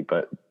Ndidi,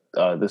 but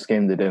this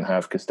game they didn't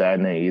have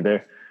Castagne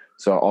either.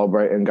 So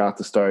Albrighton got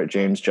the start.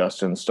 James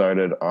Justin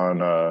started on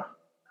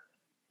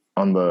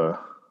the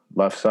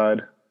left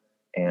side,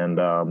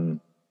 and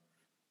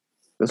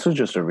this was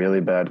just a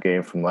really bad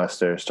game from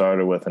Leicester.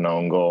 Started with an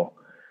own goal.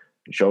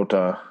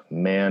 Jota,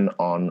 man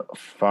on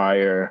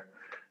fire.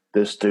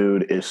 This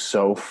dude is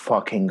so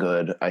fucking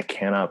good. I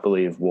cannot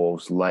believe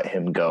Wolves let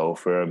him go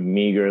for a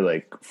meager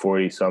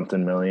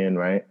 40-something million,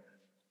 right?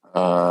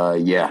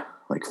 Yeah,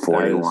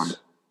 41.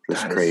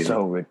 That's crazy.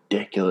 So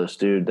ridiculous,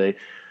 dude.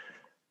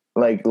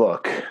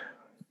 Look,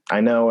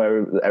 I know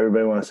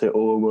everybody wants to say,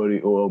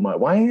 oh my.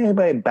 Why ain't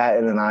anybody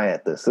batting an eye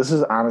at this? This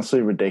is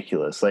honestly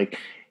ridiculous.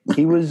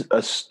 He was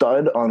a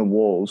stud on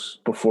Wolves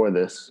before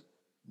this.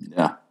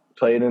 Yeah.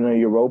 Played in a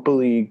Europa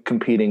League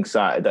competing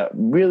side that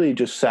really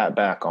just sat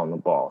back on the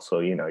ball. So,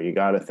 you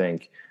got to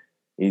think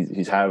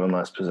he's having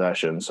less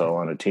possession. So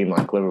on a team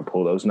like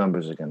Liverpool, those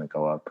numbers are going to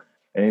go up.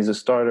 And he's a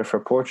starter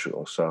for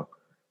Portugal. So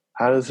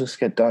how does this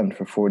get done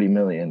for 40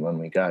 million when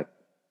we got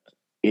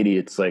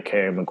idiots like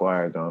Harry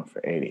Maguire going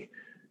for 80?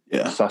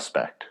 Yeah.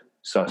 Suspect.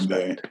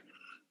 Very.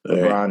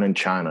 LeBron and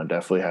China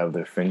definitely have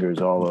their fingers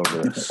all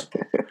over this.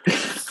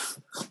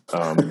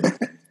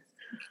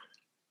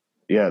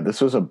 Yeah,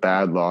 this was a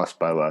bad loss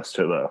by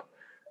Leicester, though.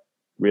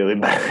 Really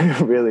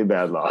bad, really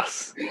bad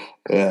loss.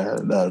 Yeah,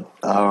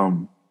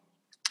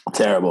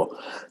 terrible,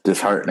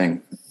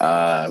 disheartening,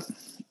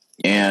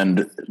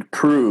 and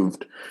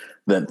proved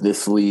that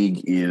this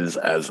league is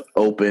as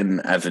open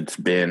as it's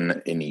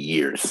been in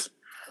years.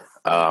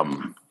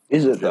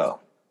 Is it, though?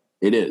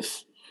 It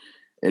is.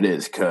 It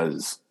is,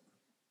 because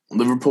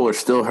Liverpool are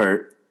still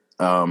hurt.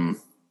 And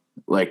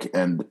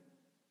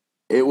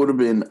it would have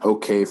been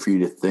okay for you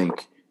to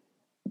think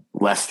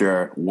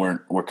Leicester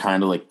were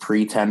kind of like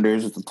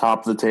pretenders at the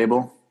top of the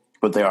table,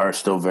 but they are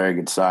still a very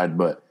good side.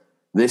 But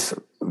this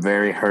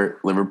very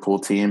hurt Liverpool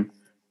team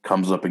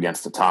comes up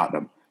against the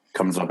Tottenham,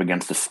 comes up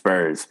against the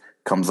Spurs,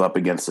 comes up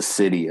against the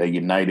City, a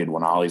United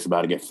when Ollie's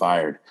about to get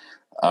fired.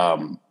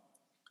 They're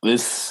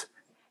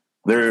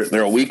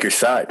a weaker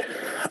side,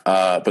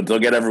 but they'll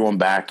get everyone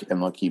back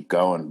and they'll keep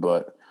going.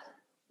 But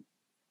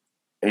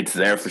it's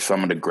there for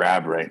someone to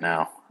grab right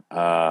now,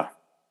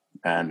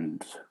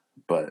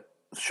 but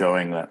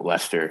showing that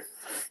Leicester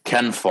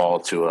can fall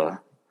to a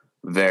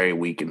very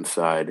weakened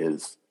side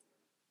is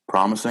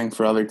promising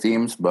for other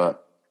teams.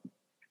 But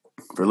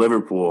for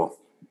Liverpool,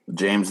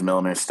 James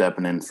Milner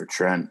stepping in for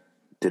Trent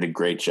did a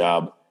great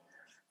job.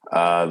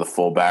 The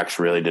fullbacks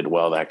really did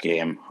well that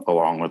game,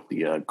 along with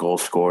the goal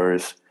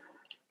scorers.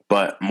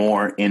 But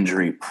more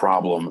injury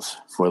problems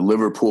for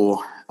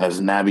Liverpool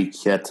as Naby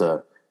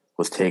Keita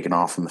was taken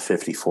off in the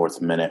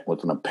 54th minute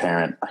with an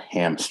apparent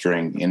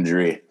hamstring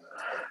injury.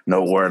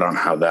 No word on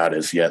how that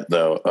is yet,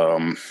 though.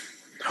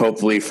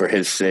 Hopefully, for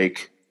his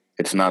sake,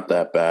 it's not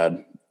that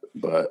bad.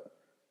 But,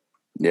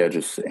 yeah,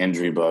 just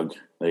injury bug.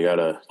 They got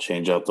to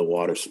change out the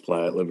water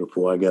supply at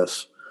Liverpool, I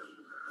guess.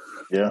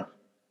 Yeah.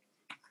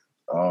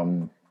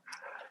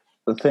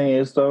 The thing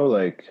is,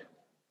 though,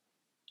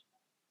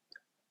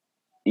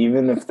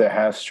 even if they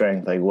have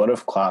strength, what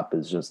if Klopp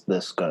is just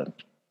this good?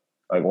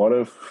 What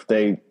if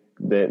they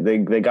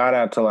got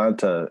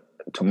Atalanta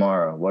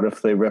tomorrow? What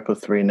if they rip a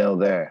 3-0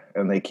 there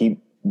and they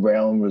keep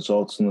railing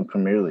results in the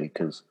Premier League?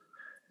 Because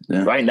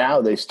right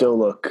now they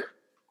look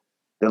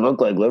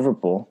like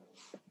Liverpool.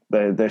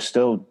 They're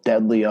still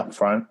deadly up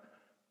front.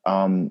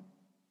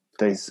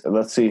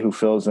 Let's see who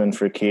fills in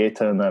for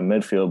Keita in that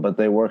midfield, but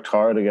they worked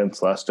hard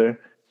against Leicester.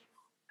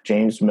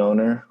 James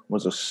Milner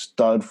was a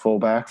stud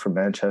fullback for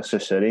Manchester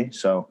City,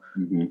 so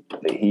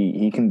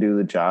he can do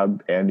the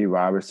job. Andy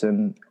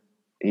Robertson,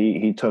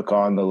 he took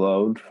on the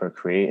load for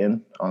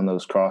creating on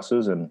those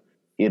crosses, and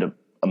he had an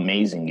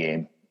amazing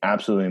game,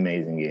 absolutely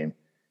amazing game.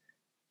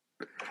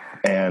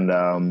 And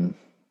I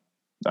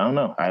don't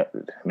know,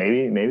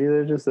 maybe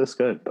they're just this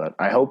good, but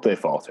I hope they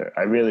falter.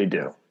 I really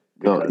do,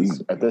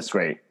 because at this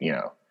rate,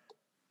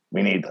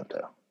 we need them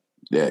to.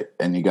 Yeah,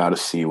 and you got to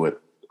see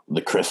what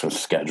the Christmas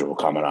schedule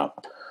coming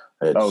up.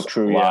 It's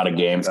true. A lot of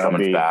games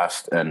coming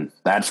fast, and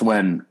that's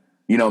when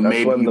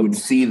maybe you would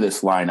see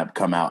this lineup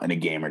come out in a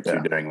game or two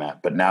during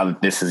that. But now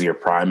that this is your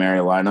primary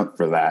lineup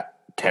for that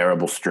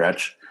terrible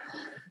stretch,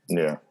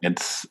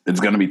 it's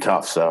going to be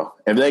tough. So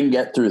if they can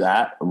get through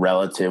that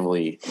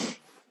relatively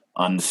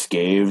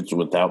unscathed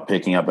without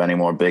picking up any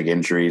more big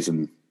injuries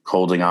and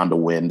holding on to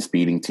wins,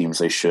 beating teams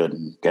they should,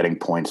 and getting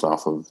points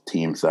off of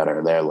teams that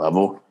are their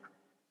level.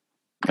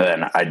 And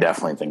then I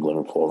definitely think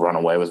Liverpool will run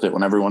away with it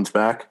when everyone's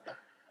back.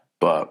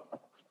 But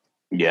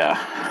yeah,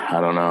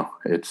 I don't know.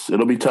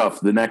 It'll be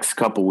tough. The next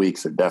couple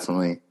weeks are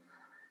definitely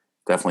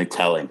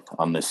telling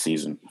on this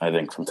season, I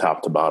think, from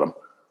top to bottom.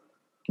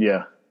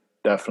 Yeah,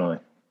 definitely.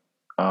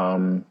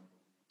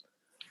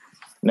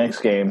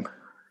 Next game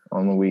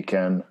on the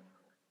weekend,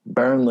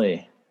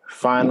 Burnley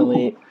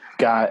finally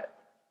got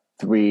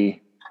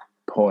 3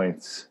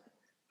 points.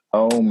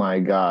 Oh my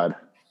God.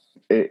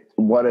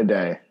 What a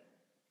day.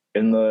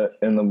 In the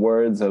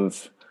words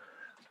of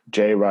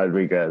Jay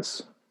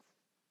Rodriguez,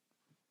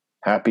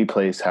 happy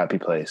place,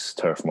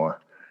 Turf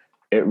Moor.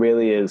 It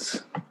really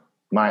is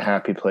my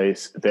happy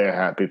place, their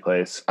happy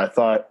place. I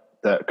thought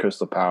that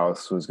Crystal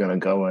Palace was going to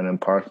go in and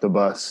park the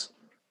bus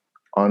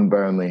on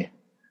Burnley.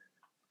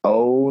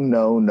 Oh,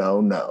 no.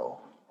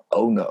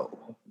 Oh,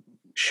 no.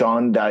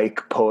 Sean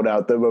Dyche pulled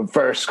out the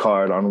reverse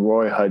card on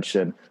Roy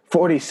Hodgson.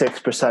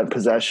 46%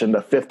 possession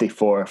to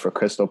 54 for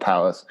Crystal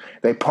Palace.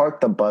 They parked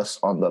the bus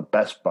on the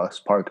best bus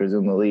parkers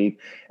in the league.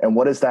 And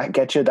what does that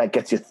get you? That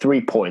gets you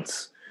 3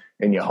 points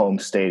in your home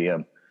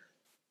stadium.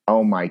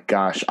 Oh my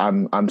gosh,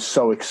 I'm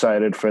so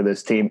excited for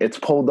this team. It's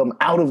pulled them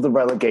out of the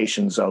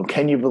relegation zone.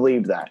 Can you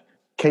believe that?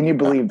 Can you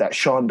believe that?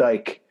 Sean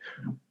Dyche,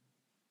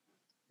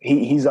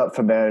 he's up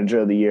for manager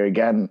of the year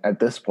again at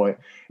this point.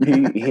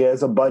 He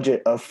has a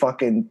budget of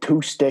fucking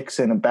 2 sticks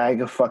and a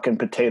bag of fucking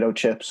potato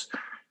chips.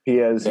 He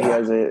has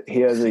a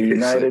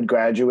United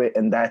graduate,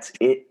 and that's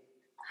it.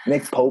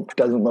 Nick Pope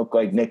doesn't look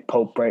like Nick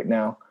Pope right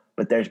now,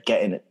 but they're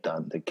getting it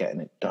done. They're getting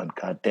it done.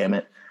 God damn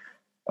it.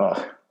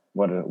 Oh,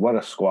 what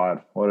a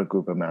squad. What a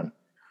group of men.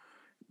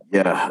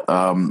 Yeah.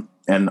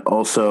 And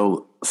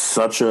also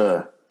such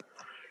a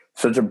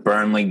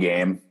Burnley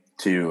game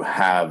to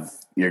have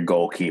your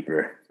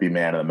goalkeeper be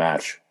man of the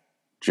match.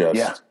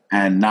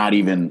 And not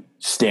even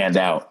stand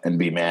out and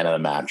be man of the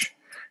match.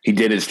 He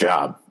did his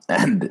job.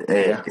 And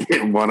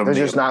it won him. There's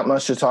just not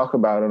much to talk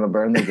about in a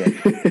Burnley game.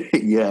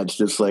 Yeah, it's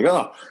just like,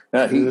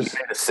 he made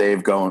a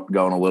save going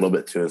a little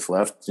bit to his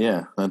left.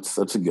 Yeah, that's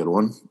a good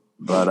one.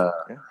 But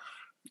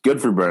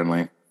good for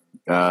Burnley.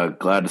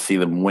 Glad to see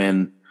them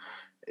win.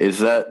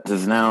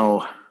 Does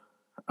now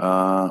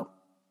all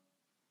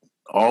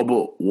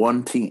but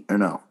one team, or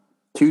no,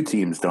 2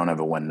 teams don't have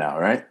a win now,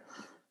 right?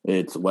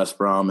 It's West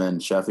Brom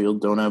and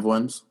Sheffield don't have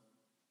wins.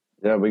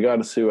 Yeah, we got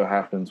to see what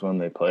happens when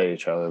they play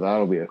each other.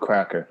 That'll be a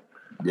cracker.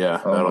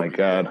 Yeah. Oh my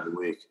God.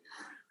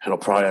 It'll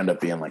probably end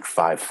up being like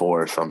 5-4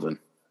 or something.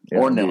 Yeah,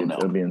 or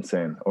it'll be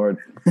insane. Or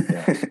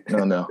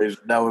no. There's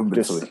no in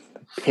between. Just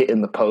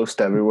hitting the post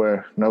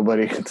everywhere.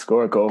 Nobody can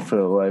score a goal for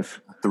their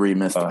life. 3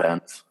 missed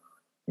pens.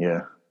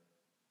 Yeah.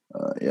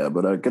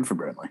 But good for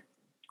Burnley.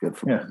 Good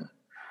for Burnley.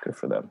 Good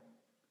for them.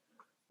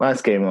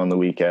 Last game on the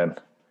weekend.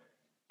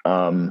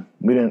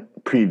 We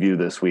didn't preview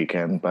this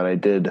weekend, but I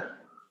did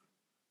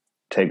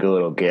take a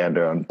little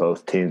gander on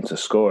both teams to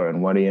score.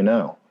 And what do you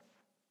know?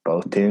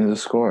 Both teams to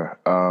score.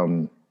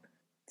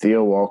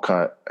 Theo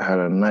Walcott had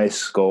a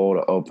nice goal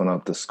to open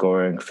up the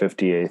scoring,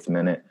 58th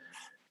minute.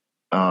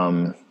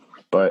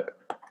 But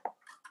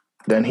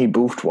then he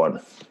boofed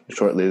one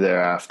shortly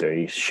thereafter.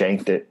 He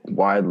shanked it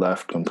wide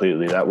left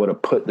completely. That would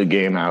have put the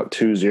game out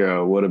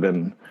 2-0. Would have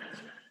been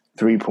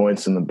 3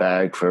 points in the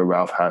bag for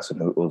Ralph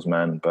Hasenhüttl's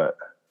men. But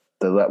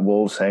they let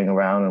Wolves hang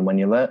around. And when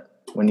you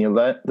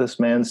let this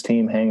man's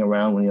team hang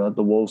around, when you let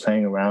the Wolves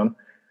hang around,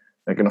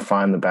 they're going to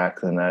find the back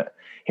of the net.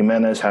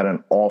 Jimenez had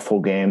an awful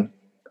game.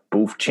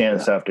 Boof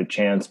chance after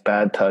chance,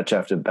 bad touch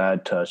after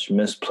bad touch,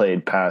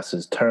 misplayed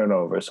passes,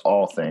 turnovers,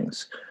 all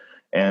things.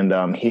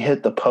 And he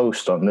hit the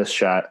post on this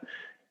shot.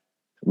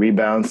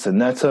 Rebounds to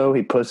Neto.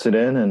 He puts it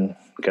in and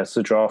gets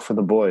the draw for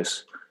the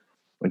boys.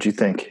 What'd you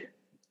think?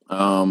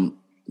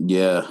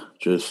 Yeah,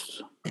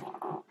 just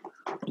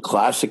a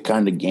classic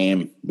kind of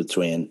game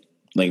between,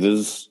 like, this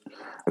is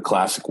a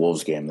classic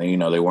Wolves game. They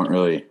weren't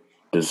really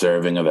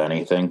deserving of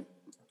anything,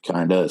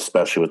 kind of,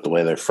 especially with the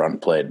way their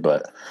front played,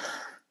 but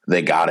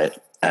they got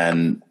it.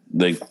 And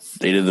they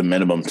did the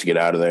minimum to get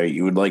out of there.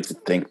 You would like to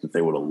think that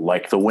they would have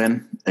liked the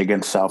win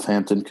against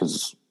Southampton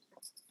because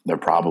they're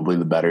probably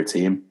the better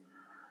team.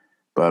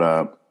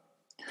 But,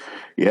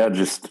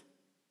 just,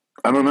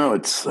 I don't know.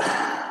 It's,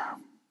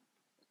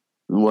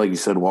 like you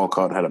said,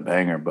 Walcott had a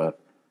banger, but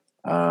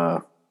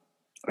I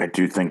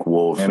do think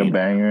Wolves... And a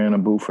banger and a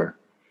boofer.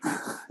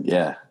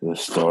 Yeah, the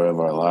story of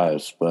our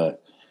lives.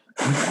 But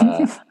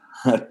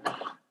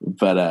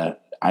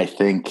I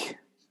think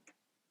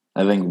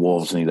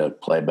Wolves need to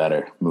play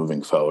better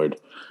moving forward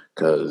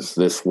because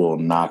this will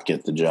not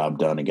get the job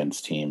done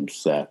against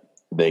teams that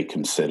they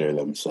consider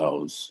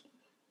themselves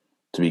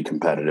to be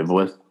competitive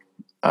with.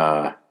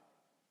 But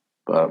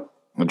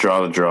a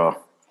draw,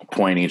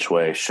 point each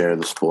way, share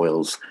the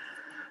spoils.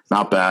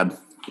 Not bad.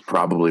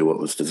 Probably what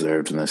was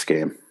deserved in this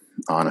game,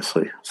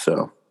 honestly.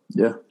 So,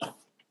 yeah.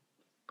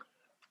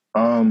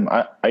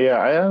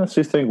 I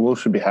honestly think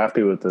Wolves should be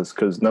happy with this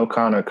because no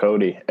Connor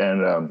Cody,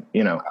 and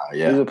he's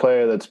a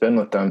player that's been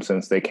with them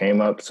since they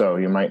came up. So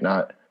you might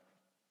not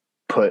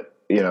put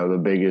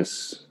the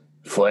biggest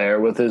flair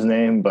with his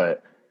name,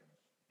 but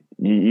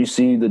you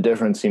see the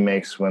difference he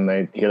makes when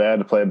they had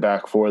to play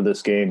back four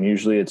this game.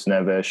 Usually it's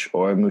Neves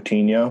or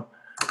Moutinho,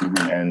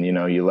 and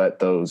you let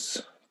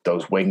those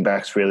wing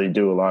backs really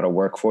do a lot of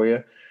work for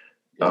you.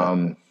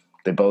 Yeah.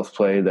 They both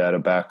played at a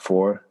back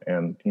four,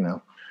 and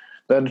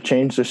they had to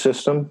change their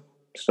system.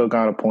 Still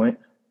got a point.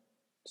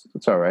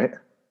 It's all right.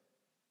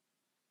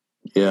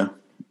 Yeah.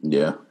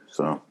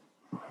 So,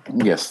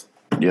 yes,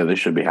 they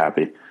should be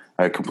happy.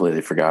 I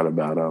completely forgot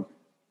about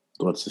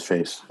what's his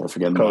face. I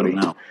forget about him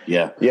now.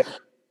 Yeah.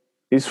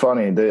 He's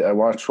funny. I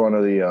watched one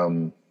of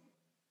the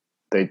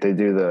they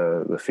do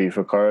the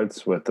FIFA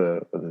cards with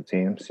the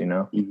teams.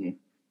 Mm-hmm.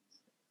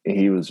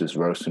 He was just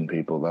roasting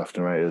people left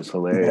and right. It was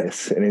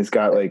hilarious, and he's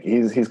got like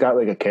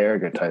a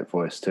Carragher type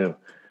voice too,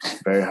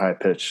 very high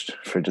pitched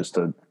for just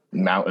a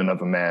mountain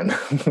of a man.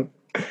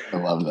 I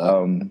love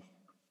that.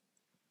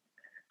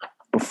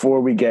 Before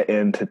we get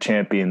into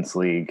Champions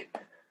League,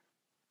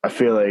 I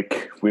feel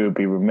like we would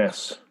be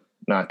remiss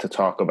not to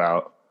talk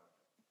about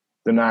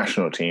the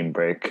national team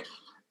break.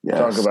 Yes.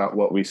 Talk about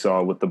what we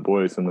saw with the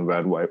boys in the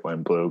red, white,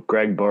 and blue.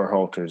 Greg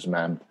Berhalter's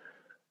men.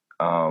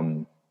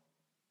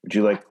 Would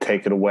you like to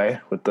take it away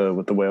with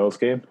the Wales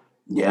game?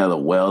 Yeah, the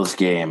Wales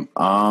game.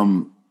 I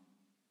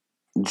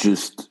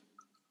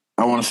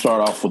want to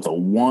start off with the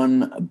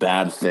one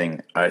bad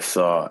thing I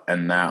saw,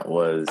 and that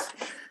was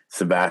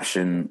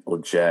Sebastian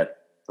Lletget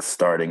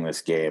starting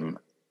this game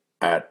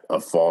at a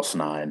false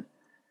nine,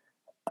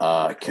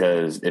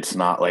 because it's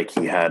not like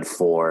he had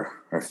 4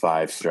 or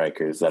 5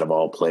 strikers that have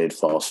all played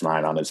false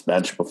nine on his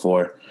bench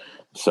before.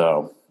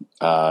 So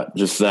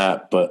just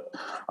that. But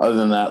other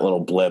than that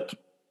little blip,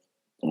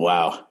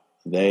 wow,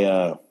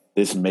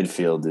 this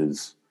midfield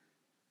is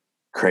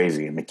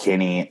crazy.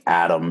 McKennie,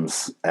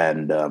 Adams,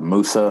 and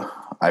Musa.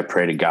 I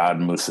pray to God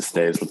Musa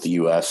stays with the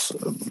U.S.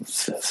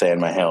 saying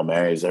my Hail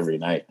Marys every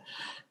night.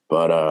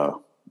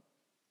 But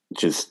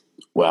just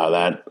wow,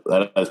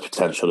 that has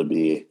potential to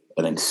be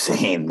an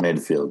insane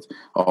midfield.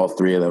 All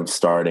 3 of them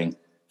starting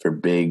for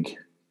big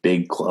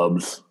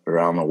clubs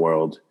around the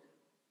world.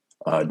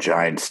 A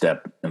giant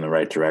step in the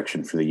right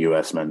direction for the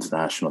U.S. men's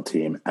national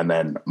team. And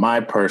then my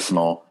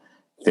personal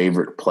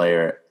favorite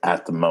player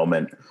at the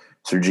moment,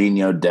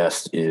 Serginho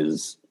Dest,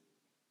 is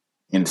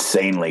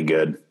insanely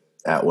good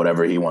at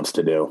whatever he wants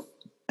to do.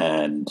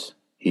 And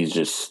he's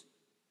just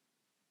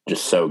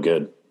so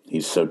good.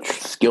 He's so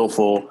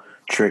skillful,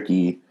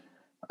 tricky.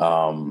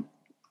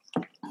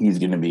 He's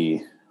going to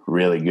be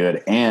really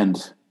good,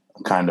 and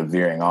kind of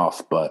veering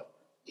off, but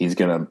he's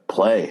going to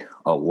play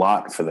a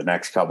lot for the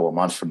next couple of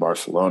months for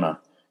Barcelona,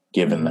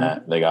 given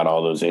that they got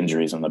all those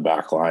injuries in the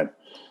back line.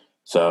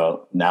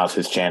 So now's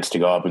his chance to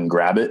go up and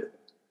grab it,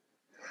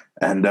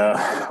 and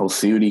we'll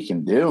see what he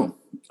can do.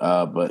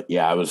 But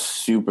yeah, I was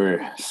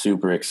super,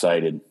 super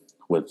excited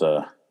with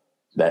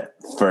that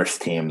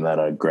first team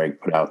that Greg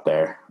put out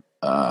there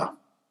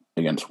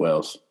against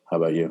Wales. How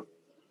about you?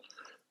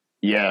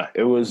 Yeah,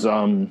 it was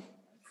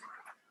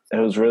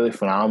really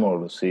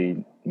phenomenal to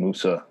see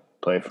Musa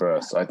play for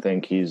us. I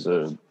think he's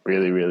a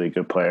really, really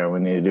good player. We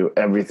need to do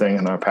everything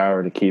in our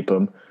power to keep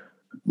him.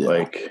 Yeah.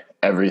 Like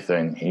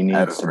everything. He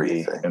needs to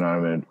be in our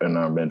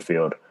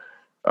midfield.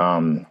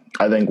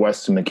 I think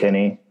Weston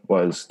McKennie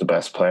was the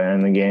best player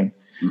in the game,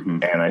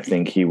 and I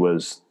think he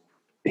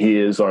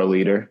is our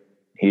leader.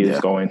 He is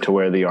going to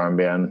wear the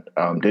armband.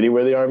 Did he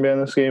wear the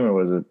armband this game, or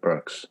was it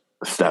Brooks?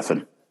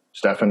 Stefan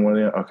wore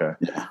the okay.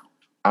 Yeah.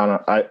 I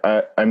don't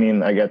know. I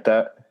mean, I get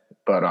that,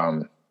 but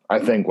I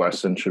think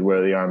Weston should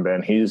wear the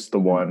armband. He's the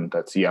one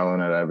that's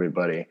yelling at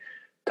everybody,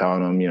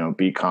 telling them,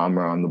 be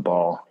calmer on the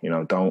ball.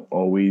 Don't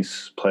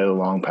always play the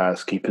long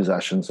pass, keep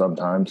possession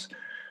sometimes.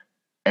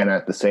 And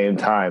at the same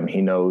time,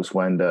 he knows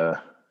when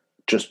to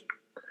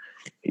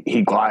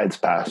he glides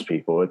past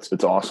people.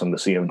 It's awesome to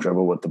see him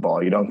dribble with the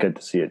ball. You don't get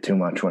to see it too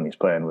much when he's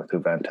playing with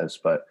Juventus,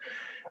 but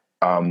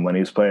when he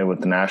was playing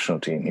with the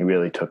national team, he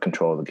really took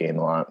control of the game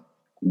a lot.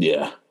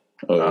 Yeah.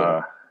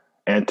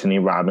 Anthony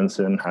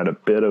Robinson had a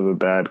bit of a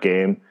bad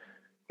game.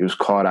 He was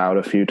caught out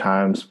a few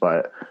times,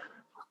 but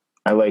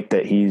I like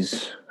that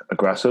he's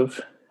aggressive,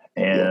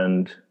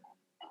 and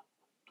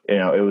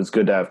it was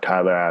good to have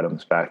Tyler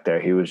Adams back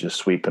there. He was just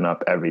sweeping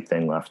up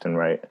everything left and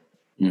right.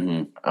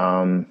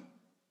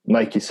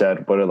 Like you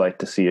said, would have liked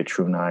to see a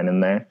true 9 in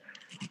there,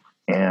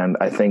 and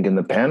I think in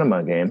the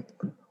Panama game,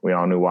 we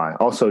all knew why.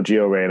 Also,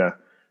 Gio Reyna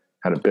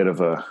had a bit of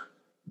a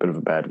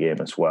bad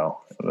game as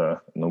well in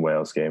the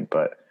Wales game,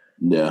 but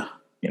yeah.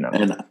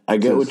 And I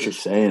get what you're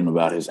saying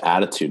about his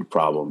attitude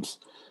problems.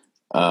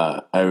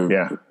 I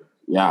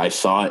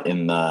saw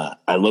it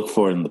I looked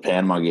for it in the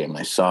Panama game, and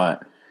I saw it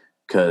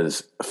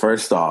because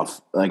first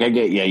off, like I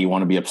get, you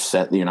want to be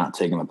upset that you're not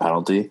taking the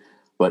penalty,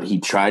 but he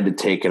tried to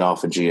take it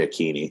off of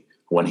Giacchini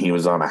when he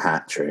was on a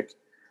hat trick.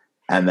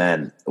 And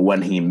then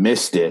when he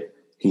missed it,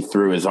 he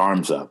threw his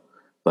arms up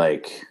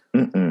like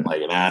an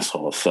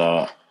asshole.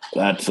 So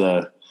that's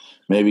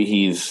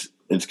maybe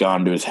it's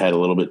gone to his head a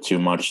little bit too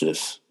much,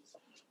 this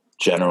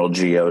General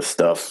Gio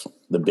stuff,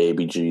 the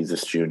baby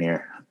Jesus Jr.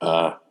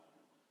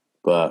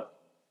 But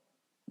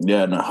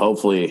Yeah, no,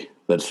 hopefully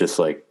that's just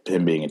like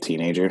him being a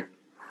teenager.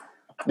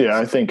 Yeah,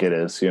 I think it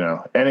is.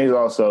 And he's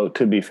also,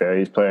 to be fair,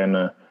 he's playing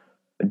a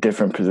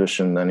different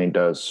position than he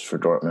does for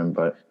Dortmund.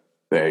 But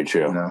Very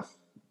true.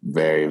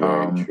 Very,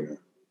 very true.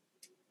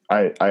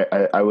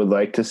 I would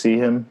like to see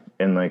him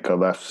in like a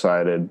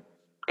left-sided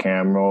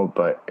cam role,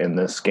 but in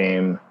this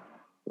game,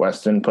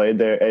 Weston played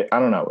there. I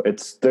don't know.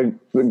 It's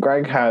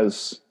Greg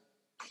has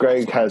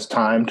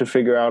time to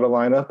figure out a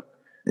lineup.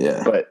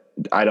 Yeah, but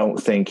I don't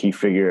think he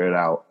figured it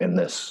out in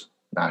this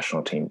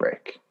national team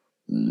break.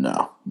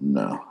 No.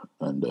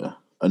 And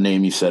a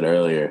name you said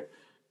earlier,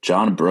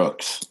 John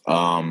Brooks.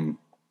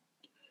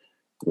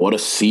 What a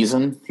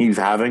season he's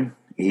having.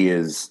 He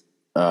is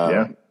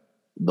the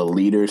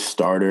leader,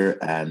 starter,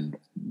 and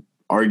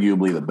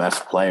arguably the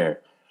best player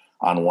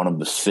on one of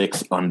the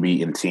 6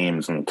 unbeaten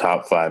teams in the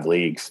top 5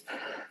 leagues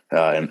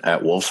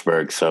at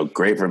Wolfsburg. So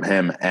great from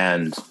him.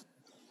 And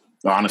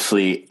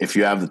honestly, if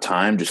you have the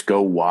time, just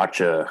go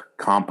watch a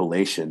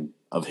compilation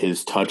of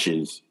his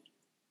touches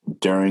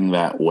during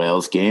that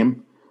Wales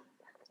game.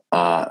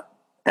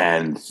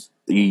 And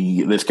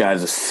this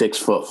guy's a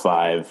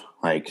 6'5",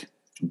 like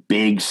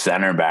big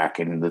center back,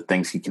 and the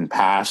things he can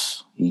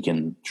pass, he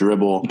can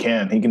dribble. He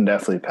can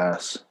definitely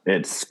pass.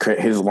 It's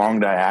his long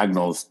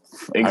diagonals.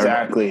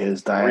 Exactly,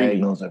 his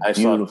diagonals are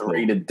beautiful. I saw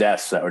 3 to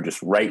deaths that were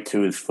just right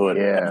to his foot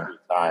every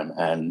time,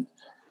 and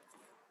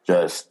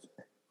just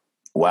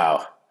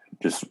wow.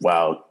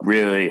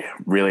 Really,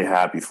 really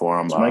happy for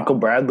him. It's Michael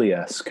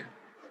Bradley-esque.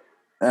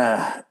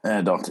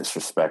 Don't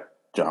disrespect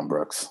John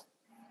Brooks.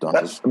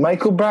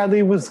 Michael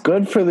Bradley was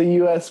good for the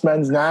U.S.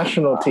 men's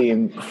national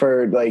team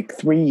for like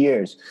 3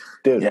 years,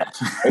 dude. Yeah.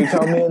 Are you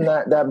telling me in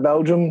that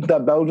Belgium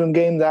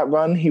game, that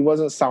run, he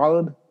wasn't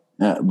solid?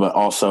 Yeah, but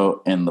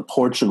also in the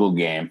Portugal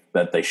game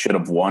that they should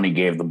have won, he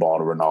gave the ball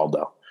to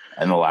Ronaldo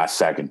in the last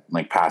second,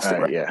 like passed it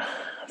right. Yeah,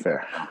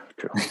 fair,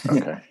 true.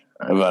 Okay.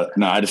 But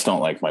no, I just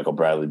don't like Michael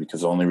Bradley because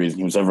the only reason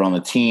he was ever on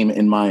the team,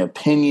 in my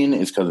opinion,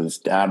 is because his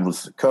dad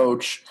was the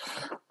coach.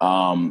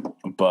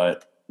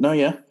 But no,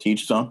 yeah,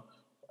 teach his own.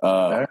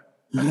 John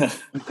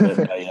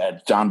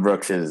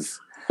Brooks is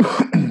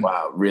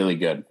really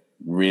good,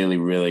 really,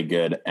 really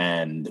good,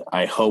 and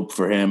I hope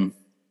for him.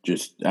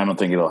 I don't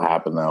think it'll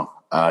happen though.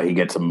 He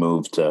gets a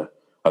move to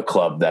a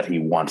club that he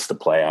wants to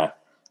play at.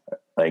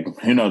 Like,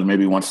 who knows?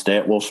 Maybe he wants to stay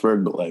at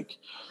Wolfsburg, but like,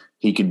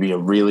 he could be a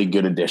really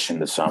good addition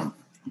to some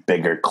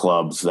bigger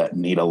clubs that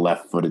need a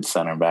left-footed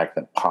center back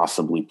that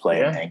possibly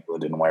play in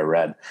England in white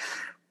red.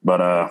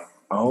 But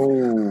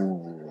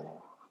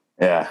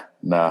yeah,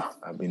 no,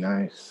 that'd be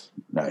nice.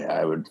 No,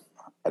 yeah,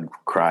 I'd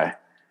cry,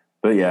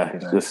 but yeah,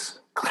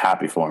 just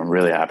happy for him.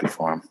 Really happy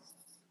for him.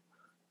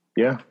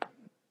 Yeah,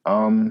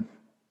 that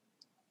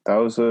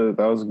was a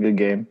good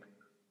game.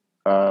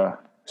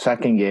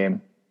 Second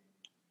game,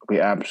 we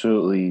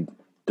absolutely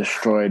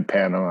destroyed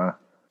Panama,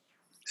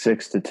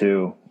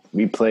 6-2.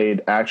 We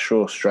played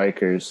actual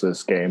strikers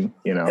this game.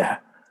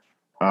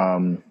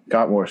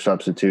 Got more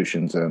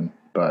substitutions in,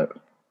 but.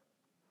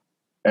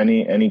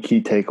 Any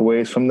key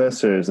takeaways from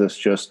this, or is this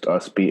just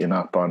us beating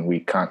up on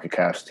weak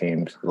CONCACAF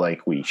teams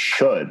like we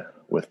should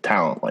with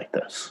talent like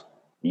this?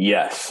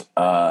 Yes.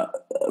 A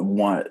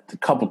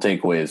couple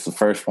takeaways. The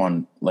first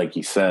one, like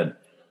you said,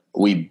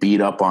 we beat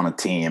up on a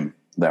team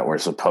that we're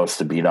supposed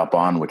to beat up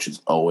on, which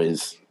is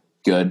always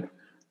good.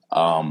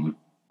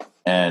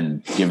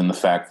 And given the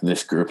fact that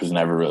this group has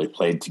never really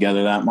played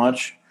together that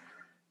much,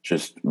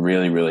 just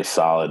really, really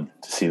solid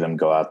to see them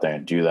go out there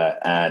and do that.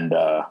 And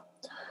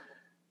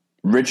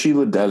Richie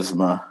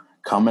Ledesma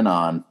coming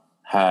on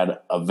had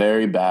a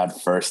very bad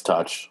first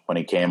touch when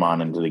he came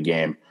on into the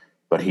game,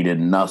 but he did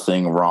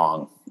nothing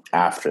wrong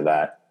after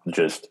that.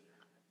 Just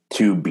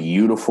 2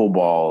 beautiful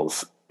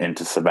balls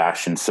into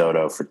Sebastian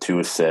Soto for 2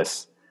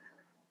 assists.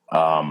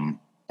 And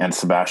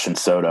Sebastian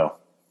Soto,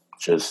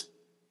 just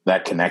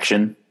that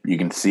connection, you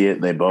can see it.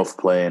 They both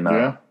play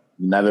in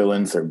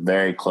Netherlands. They're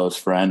very close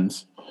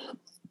friends.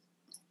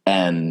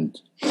 And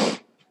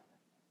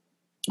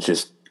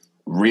just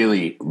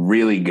really,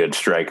 really good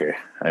striker.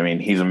 I mean,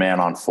 he's a man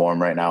on form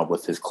right now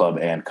with his club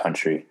and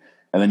country.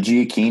 And then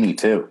Giacchini,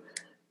 too.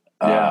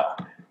 Yeah,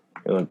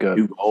 he looked good.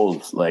 2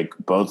 goals, like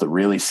both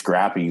really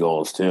scrappy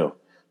goals, too.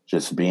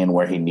 Just being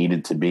where he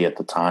needed to be at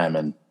the time.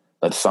 And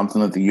that's something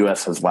that the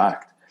U.S. has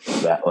lacked,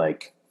 that,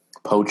 like,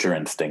 poacher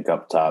instinct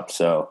up top.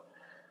 So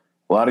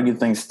a lot of good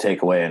things to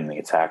take away in the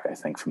attack, I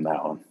think, from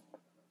that one.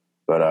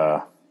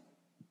 But,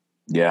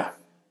 yeah.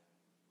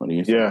 What do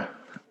you think? Yeah.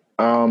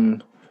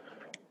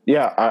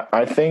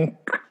 I think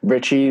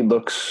Richie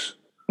looks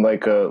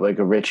like a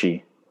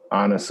Richie.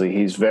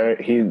 Honestly,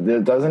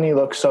 doesn't he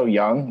look so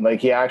young? Like,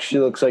 he actually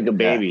looks like a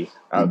baby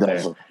out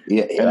there.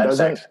 Yeah,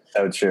 that's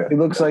so true. He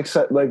looks like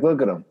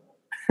look at him.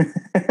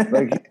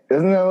 Like,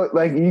 isn't that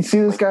like you see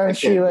this guy on the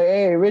street like,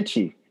 hey,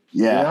 Richie?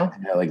 Yeah,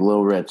 like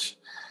Lil Rich.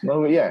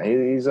 Well, yeah,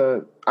 he's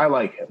I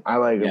like him. I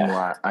like him a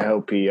lot. I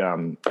hope he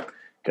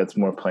gets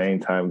more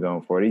playing time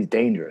going forward. He's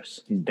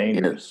dangerous.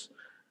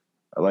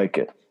 I like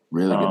it.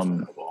 Really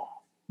good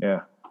football.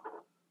 Yeah.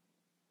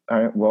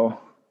 All right.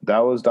 Well, that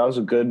was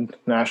a good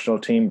national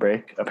team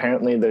break.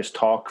 Apparently, there's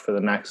talk for the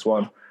next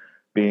one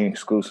being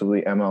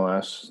exclusively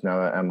MLS. Now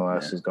that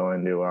MLS is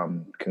going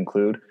to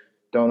conclude,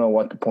 don't know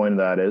what the point of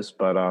that is,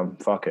 but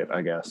fuck it,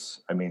 I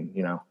guess. I mean,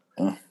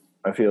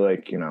 I feel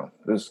like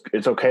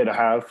it's okay to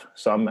have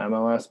some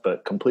MLS,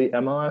 but complete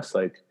MLS,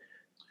 like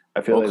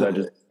I feel like that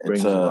just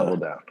brings the level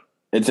down.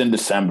 It's in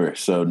December,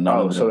 so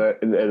so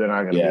they're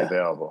not going to be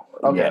available.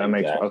 Okay, yeah, that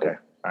makes exactly. Okay.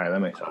 All right, that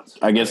makes sense.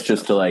 I guess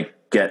just to like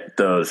get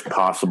those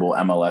possible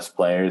MLS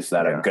players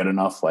that are good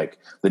enough, like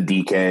the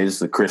DKs,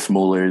 the Chris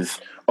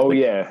Muellers. Oh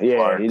yeah,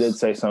 Clarks. He did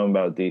say something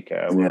about DK.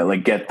 Yeah,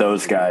 like get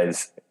those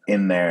guys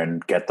in there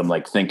and get them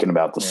like thinking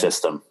about the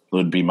system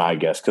would be my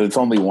guess, because it's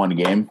only one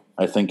game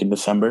I think in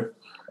December.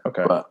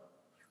 Okay,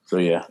 so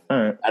yeah, all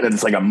right, and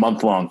it's like a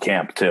month-long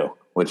camp too,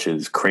 which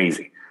is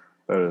crazy.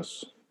 That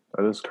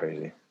is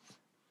crazy.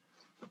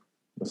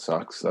 That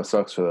sucks. That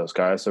sucks for those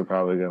guys. They're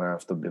probably gonna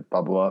have to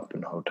bubble up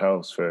in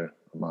hotels for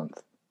a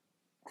month.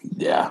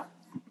 Yeah.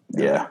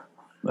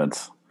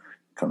 That's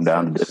come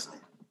down to Disney.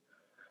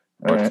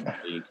 All right.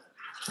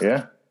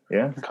 Yeah.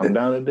 Come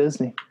down to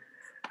Disney.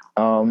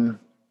 All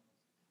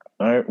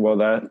right. Well,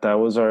 that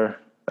was our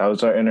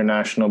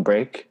international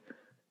break.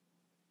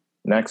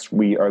 Next,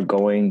 we are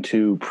going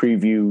to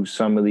preview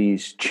some of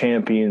these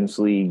Champions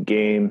League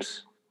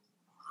games.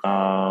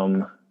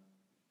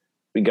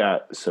 We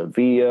got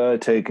Sevilla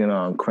taking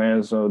on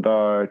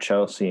Krasnodar,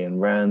 Chelsea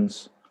and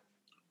Rennes.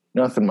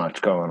 Nothing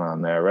much going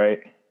on there, right?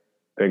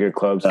 Bigger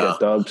clubs get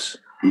dubs.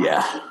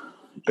 Yeah.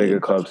 Bigger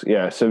clubs.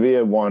 Yeah,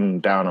 Sevilla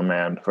won down a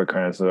man for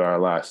Krasnodar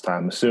last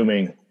time,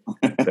 assuming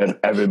that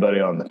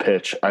everybody on the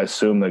pitch, I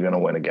assume they're going to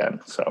win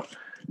again. So,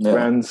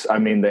 Rennes, I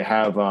mean, they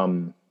have,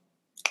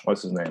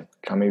 what's his name?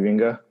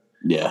 Camavinga?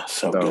 Yeah,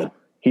 so good.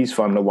 He's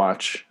fun to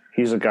watch.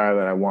 He's a guy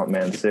that I want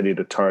Man City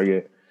to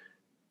target.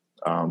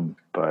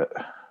 But,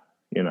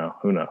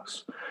 who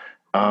knows?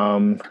 We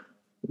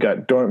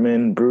got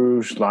Dortmund,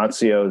 Bruges,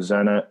 Lazio,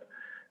 Zenit.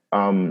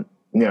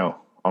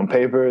 On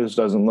paper, this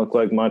doesn't look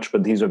like much,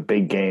 but these are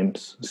big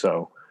games.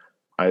 So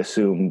I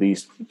assume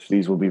these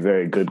will be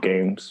very good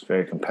games,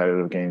 very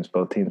competitive games.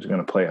 Both teams are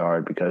going to play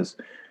hard, because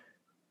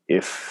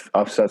if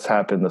upsets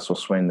happen, this will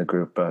swing the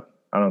group. But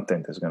I don't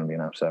think there's going to be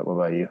an upset. What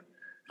about you?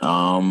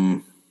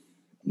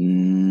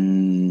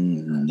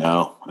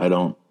 No, I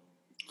don't.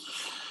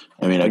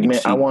 I mean,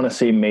 I want to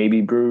see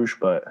maybe Bruges,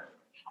 but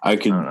I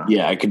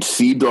could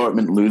see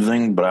Dortmund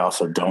losing, but I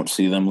also don't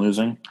see them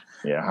losing.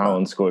 Yeah,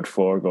 Haaland scored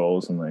 4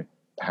 goals in like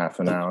half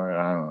an hour.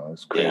 I don't know.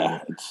 It's crazy.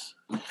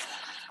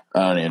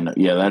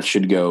 Yeah, that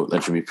should go.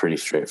 That should be pretty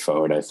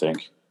straightforward, I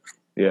think.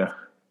 Yeah.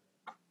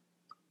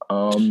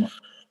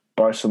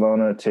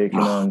 Barcelona taking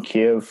on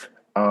Kiev.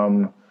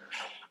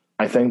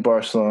 I think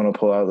Barcelona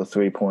pull out the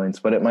 3 points,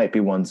 but it might be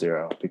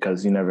 1-0,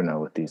 because you never know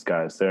with these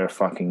guys. They're a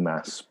fucking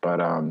mess. But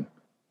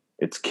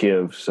it's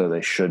Kiev, so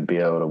they should be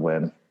able to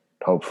win.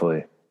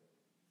 Hopefully,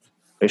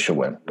 they should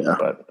win. Yeah.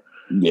 But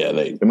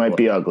it might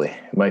be ugly.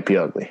 It might be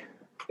ugly.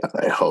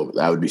 I hope.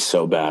 That would be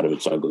so bad if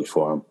it's ugly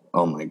for them.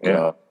 Oh my god.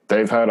 Yeah.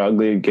 They've had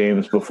ugly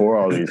games before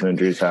all these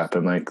injuries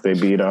happen. Like they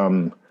beat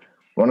one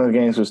of the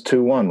games was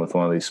 2-1 with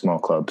one of these small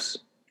clubs.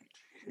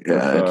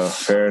 Yeah,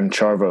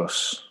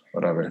 Ferencváros,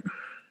 whatever.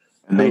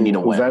 And they need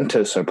to win.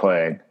 Juventus are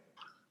playing.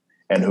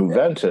 And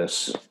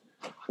Juventus,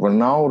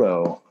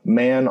 Ronaldo,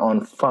 man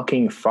on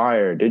fucking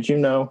fire. Did you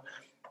know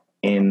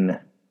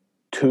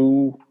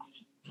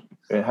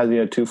has he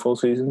had 2 full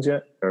seasons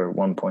yet? Or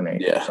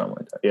 1.8 or something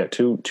like that? Yeah,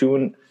 two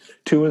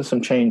and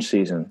some change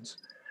seasons.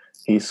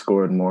 He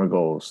scored more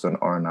goals than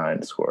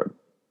R9 scored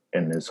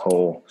in his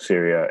whole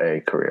Serie A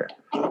career.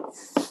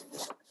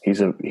 He's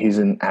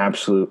an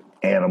absolute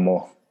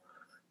animal.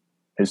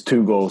 His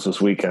 2 goals this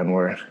weekend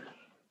were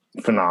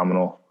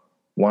phenomenal.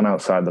 One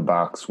outside the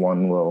box,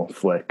 one little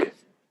flick.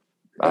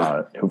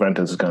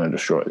 Juventus is going to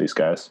destroy these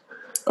guys.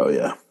 Oh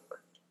yeah.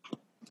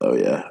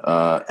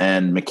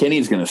 And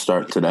McKinney's going to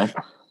start today.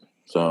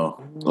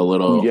 So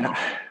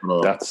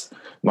that's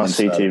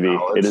must-see TV.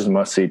 Knowledge. It is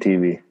must-see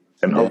TV.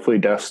 And hopefully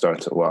Def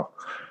starts it well.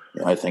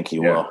 Yeah, I think he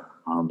will.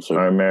 So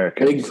our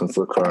Americans.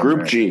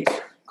 Group G,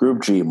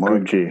 more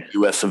Group G.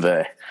 US of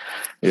A.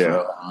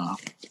 Yeah.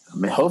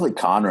 So, hopefully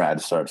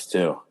Conrad starts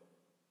too.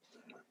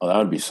 Oh, that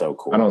would be so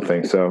cool. I don't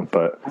think so,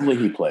 but hopefully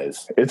he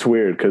plays. It's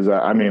weird because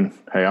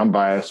hey, I'm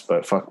biased,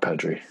 but fuck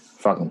Pedri.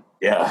 Fuck him.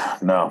 Yeah,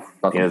 no,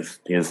 he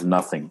has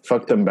nothing.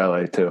 Fuck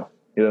Dembele too.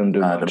 He doesn't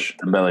do much.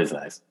 Dembele's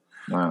nice.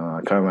 I don't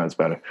know. Conrad's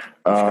better.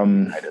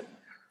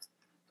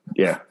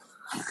 Yeah.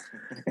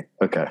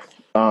 Okay.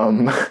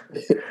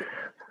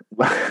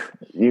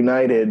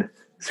 United.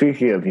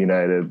 Speaking of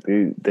United,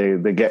 they're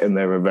getting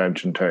their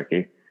revenge in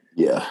Turkey.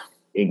 Yeah.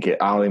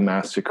 Inca Ali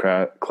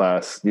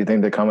Masterclass. Do you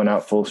think they're coming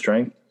out full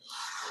strength?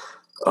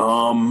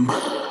 No.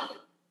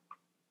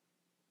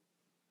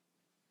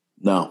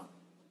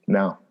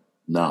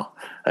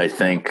 I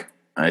think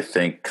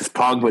because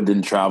Pogba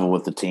didn't travel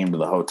with the team to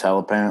the hotel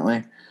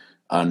apparently.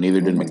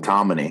 Neither did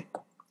McTominay.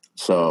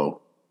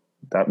 So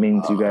that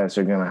means you guys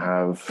are gonna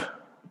have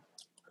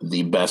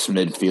the best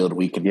midfield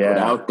we can put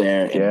out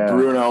there. And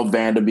Bruno,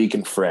 Van de Beek,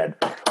 and Fred.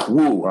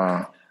 Woo!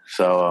 Wow.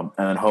 So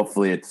and then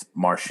hopefully it's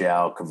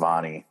Martial,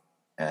 Cavani,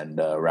 and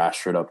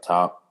Rashford up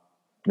top.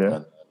 Yeah.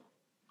 And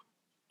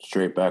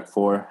straight back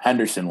four.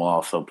 Henderson will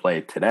also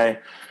play today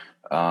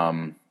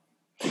to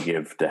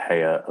give De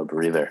Gea a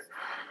breather.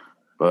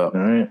 But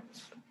All right.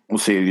 we'll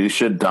see. You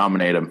should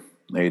dominate them.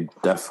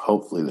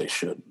 Hopefully they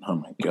should. Oh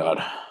my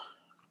God.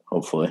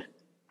 Hopefully.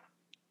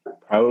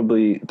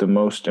 Probably the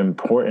most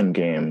important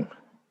game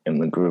in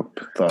the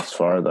group thus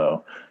far,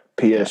 though.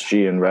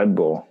 PSG and Red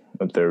Bull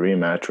with their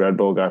rematch. Red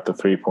Bull got the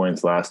 3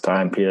 points last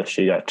time.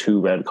 PSG got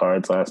 2 red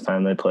cards last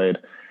time they played.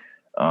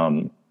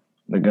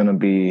 They're gonna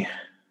be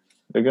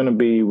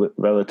with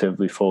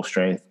relatively full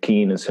strength.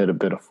 Keane has hit a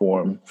bit of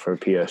form for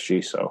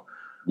PSG, so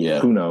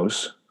who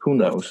knows? Who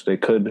knows? They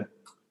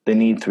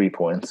need 3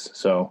 points.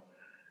 So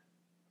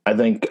I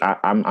think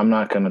I'm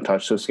not gonna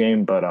touch this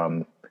game, but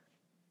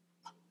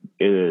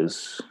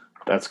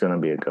that's gonna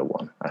be a good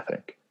one, I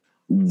think.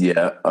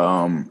 Yeah.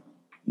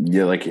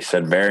 Like you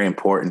said, very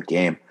important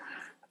game.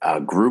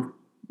 Group,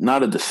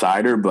 not a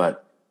decider,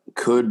 but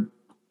could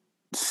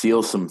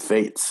seal some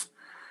fates.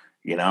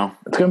 You know,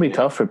 it's gonna be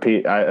tough for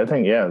I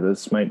think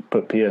this might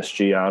put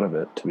PSG out of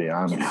it, to be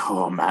honest.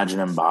 Imagine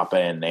Mbappe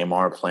and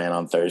Neymar playing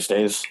on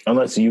Thursdays,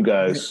 unless you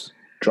guys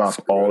drop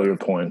all your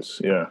points.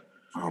 Yeah.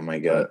 Oh my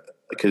God,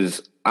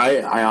 because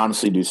I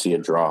honestly do see a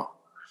draw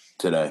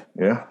today.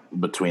 Yeah,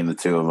 between the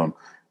two of them,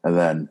 and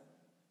then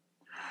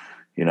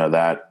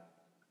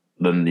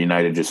then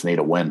United just need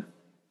a win,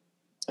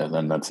 and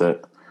then that's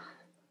it.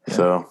 Yeah.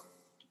 So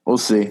we'll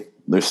see.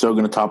 They're still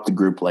going to top the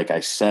group, like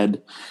I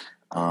said.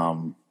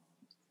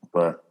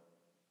 But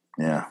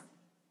yeah.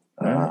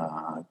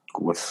 And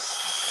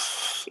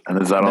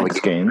is that all the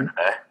game?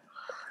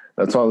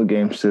 That's all the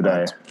games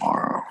today.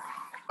 Tomorrow.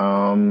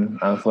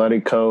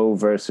 Atletico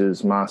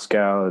versus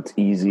Moscow. It's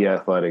easy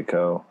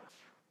Atletico.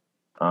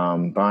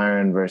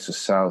 Bayern versus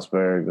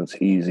Salzburg. It's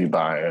easy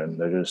Bayern.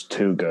 They're just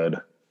too good.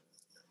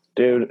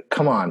 Dude,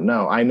 come on.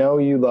 No, I know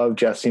you love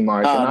Jesse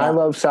Marsch, and I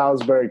love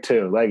Salzburg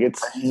too. Like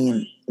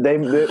they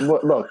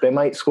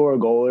might score a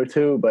goal or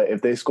two, but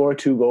if they score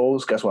 2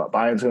 goals, guess what?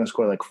 Bayern's going to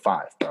score like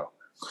 5, bro.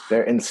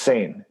 They're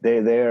insane. They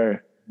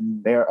are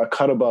a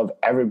cut above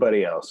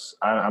everybody else.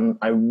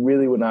 I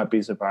really would not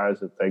be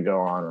surprised if they go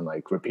on and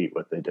like repeat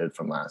what they did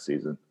from last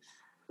season.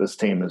 This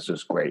team is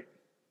just great.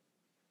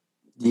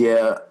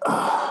 Yeah.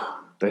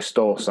 They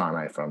stole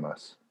Sané from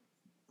us.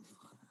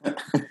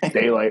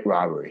 Daylight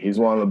robbery. He's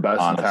one of the best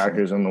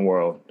attackers in the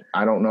world.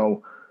 I don't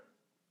know.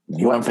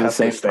 You went for the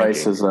same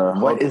price as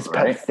what is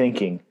Pep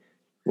thinking?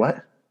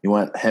 What? You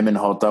went him and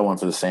Jota went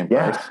for the same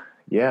price.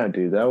 Yeah,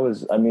 dude. That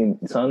was. I mean,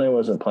 Sané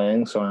wasn't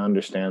playing, so I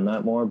understand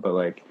that more. But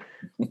like,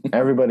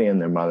 everybody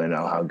and their mother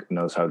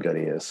knows how good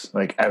he is.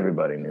 Like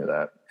everybody knew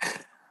that.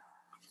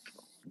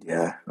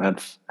 Yeah,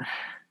 that's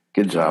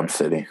good job,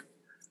 City.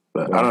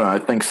 But I don't know. I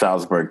think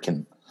Salzburg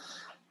can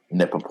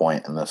nip a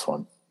point in this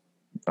one.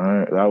 All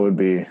right, that would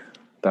be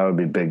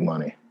big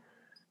money,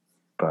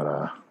 but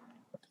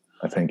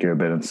I think you're a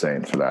bit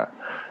insane for that.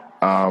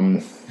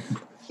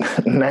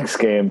 Next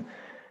game,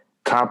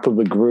 top of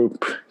the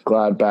group,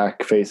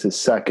 Gladbach faces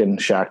second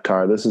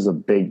Shakhtar. This is a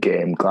big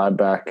game.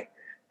 Gladbach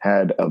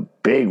had a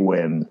big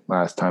win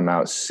last time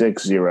out,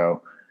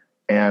 6-0,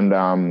 and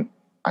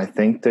I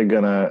think they're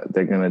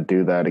gonna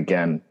do that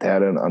again. They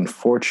had an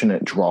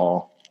unfortunate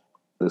draw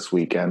this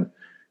weekend,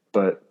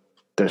 but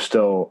they're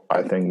still,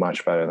 I think,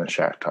 much better than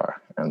Shakhtar,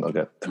 and they'll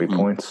get 3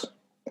 points.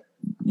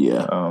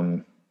 Yeah.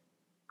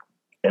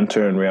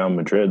 Inter and Real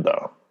Madrid,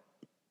 though,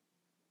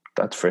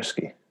 that's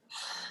frisky.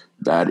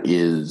 That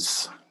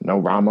is no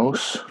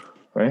Ramos,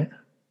 right?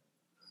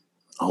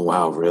 Oh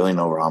wow, really?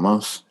 No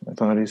Ramos? I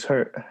thought he's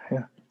hurt.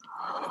 Yeah.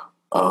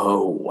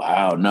 Oh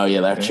wow, no,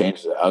 yeah, that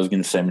changes it. I was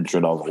going to say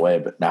Madrid all the way,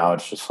 but now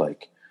it's just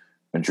like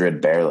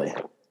Madrid barely.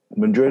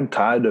 Madrid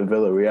tied to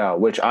Villarreal,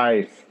 which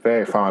I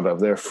very fond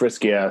of. They're a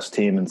frisky-ass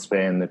team in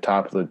Spain. They're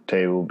top of the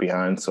table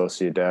behind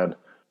Sociedad.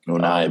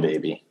 Unai,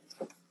 baby.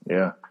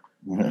 Yeah.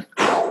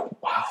 Wow.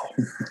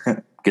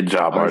 Good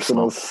job,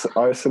 Arsenal.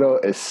 Arsenal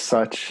is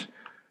such...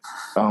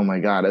 Oh, my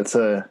God.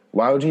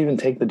 Why would you even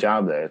take the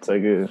job there? It's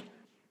like you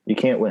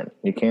can't win.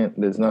 You can't...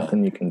 There's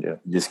nothing you can do.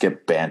 You just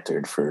get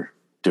bantered for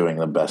doing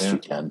the best you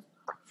can.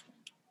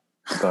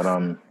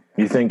 But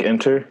you think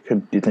Inter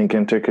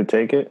could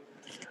take it?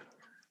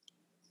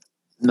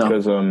 No.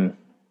 Because,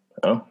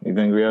 you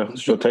think Real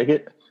should take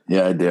it?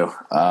 Yeah, I do.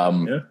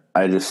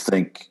 I just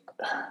think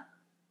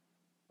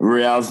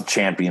Real's a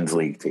Champions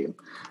League team.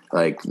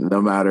 Like, no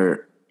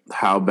matter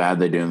how bad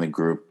they do in the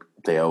group,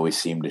 they always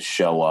seem to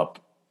show up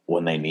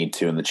when they need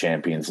to in the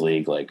Champions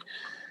League. I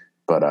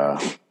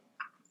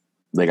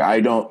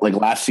don't, like,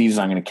 last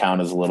season I'm going to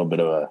count as a little bit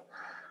of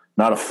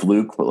not a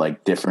fluke, but,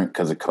 like, different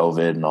because of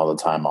COVID and all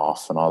the time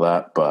off and all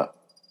that. But,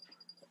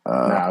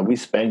 we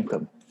spanked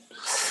them.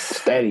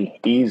 Steady,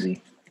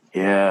 easy.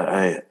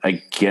 Yeah,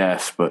 I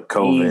guess, but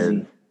COVID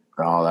and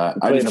all that.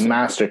 I played a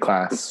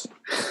masterclass.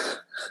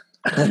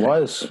 It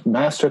was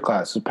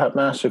masterclass. It's Pep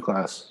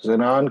masterclass.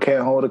 Zidane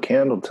can't hold a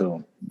candle to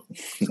him.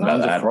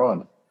 Zidane's a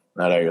fraud.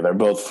 They're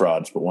both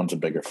frauds, but one's a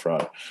bigger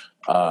fraud.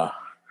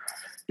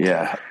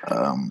 Yeah.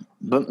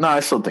 But no, I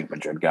still think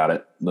Madrid got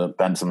it. The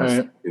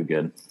Benzema's too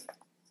good.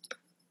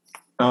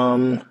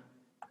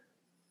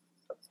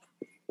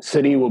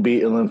 City will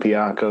beat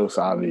Olympiacos,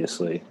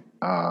 obviously.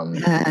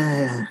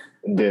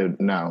 Dude,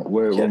 no,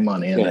 we're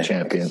money in the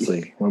Champions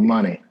League. We're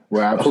money.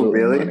 We're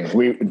absolutely money.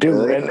 We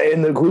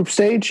in the group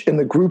stage. In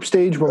the group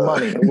stage, we're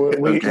money.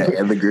 We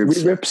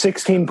rip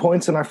 16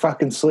 points in our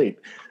fucking sleep.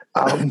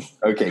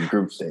 Okay,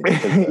 group stage.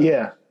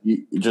 Yeah.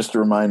 Just a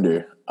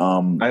reminder.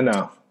 I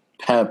know.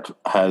 Pep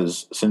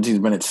has, since he's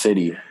been at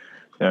City,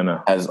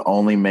 has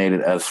only made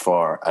it as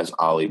far as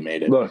Oli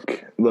made it.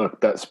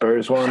 Look, that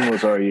Spurs one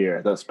was our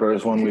year. That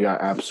Spurs one, we got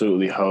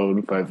absolutely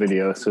hoed by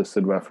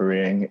video-assisted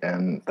refereeing,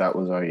 and that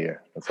was our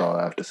year. That's all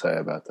I have to say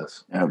about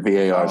this. Yeah,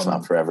 VAR is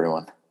not for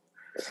everyone.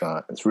 It's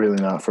not. It's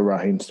really not for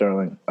Raheem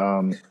Sterling.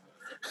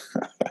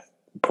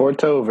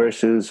 Porto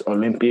versus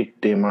Olympique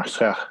de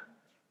Marseille.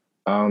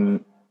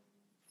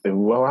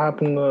 What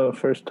happened the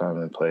first time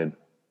they played?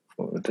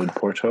 Did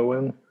Porto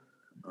win?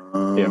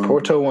 Yeah,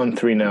 Porto won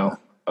 3-0.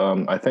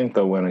 I think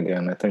they'll win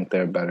again. I think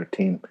they're a better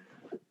team.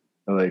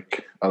 I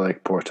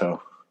like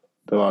Porto.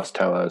 They lost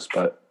Tellez,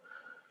 but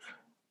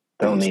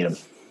they don't need him.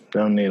 They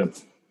don't need him.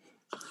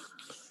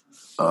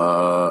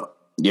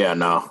 Yeah,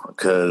 no,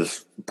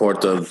 because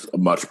Porto's a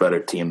much better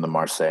team than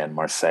Marseille, and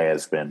Marseille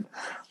has been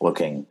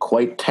looking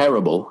quite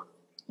terrible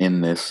in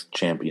this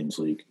Champions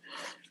League.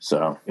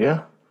 So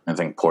yeah, I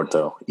think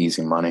Porto,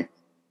 easy money.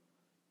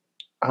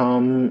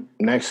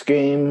 Next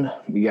game,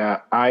 we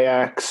got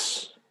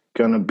Ajax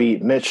gonna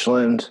beat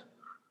Midtjylland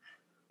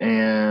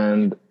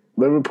and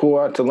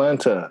Liverpool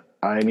Atalanta.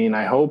 I mean,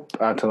 I hope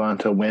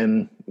Atalanta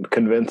win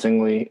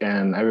convincingly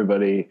and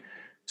everybody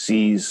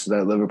sees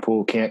that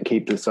Liverpool can't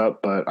keep this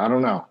up, but I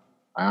don't know.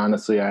 I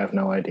have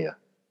no idea.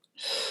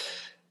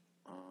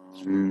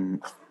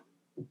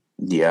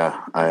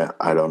 Yeah,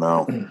 I don't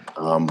know.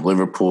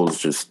 Liverpool's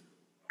just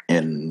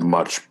in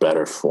much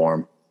better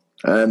form,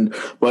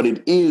 but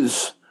it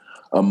is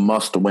a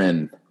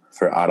must-win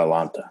for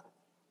Atalanta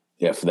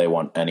if they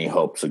want any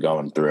hopes of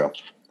going through.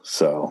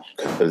 So,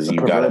 because you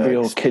got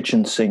proverbial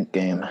kitchen sink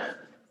game.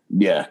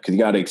 Yeah, because you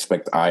got to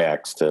expect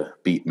Ajax to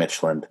beat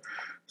Midtjylland.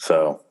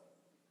 So,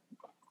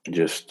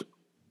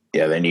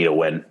 they need a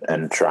win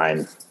and try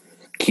and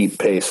keep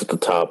pace at the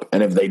top.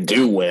 And if they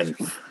do win,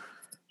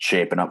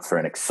 shaping up for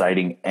an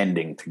exciting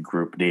ending to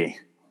Group D.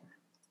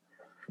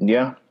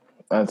 Yeah,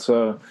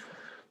 that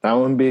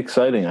would be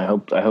exciting. I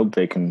hope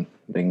they can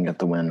get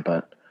the win,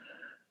 but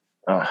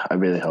I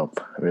really hope.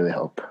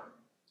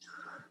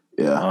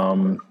 Yeah.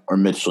 Or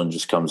Midtjylland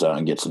just comes out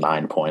and gets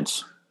 9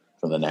 points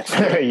for the next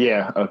game.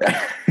 Yeah, okay.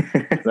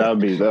 That'll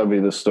be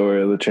the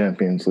story of the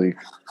Champions League.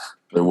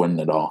 They're winning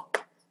it all.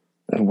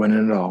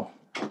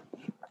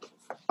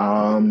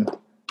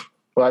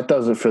 Well, that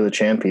does it for the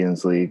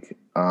Champions League.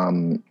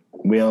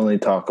 We only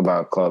talk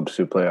about clubs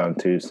who play on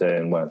Tuesday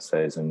and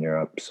Wednesdays in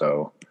Europe.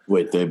 So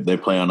wait, they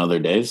play on other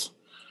days?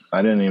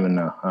 I didn't even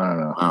know. I don't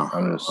know.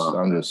 I'm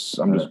just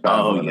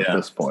babbling at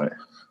this point.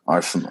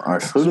 Arsenal.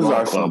 Who does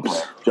Arsenal play?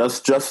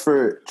 Just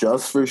for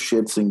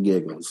shits and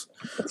giggles.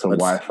 It's a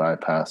Wi-Fi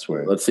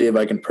password. Let's see if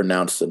I can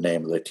pronounce the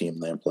name of the team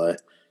they play.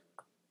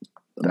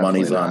 The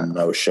money's on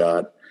no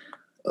shot.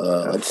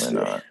 Let's see.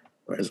 Not.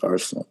 Where's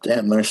Arsenal?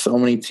 Damn, there's so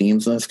many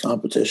teams in this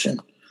competition.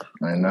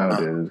 I know,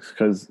 dude.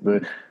 Because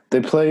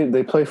they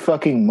play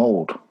fucking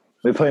mold.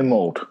 They play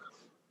mold.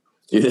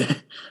 Yeah.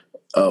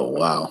 Oh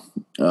wow.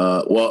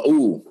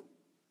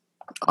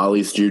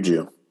 Ollie's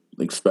Juju.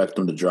 Expect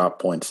them to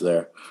drop points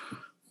there.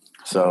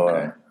 So,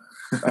 okay.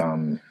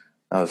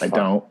 I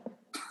don't,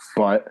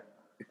 but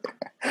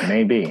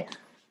maybe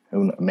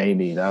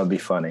that would be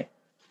funny.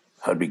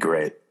 That'd be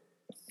great.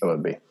 It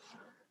would be.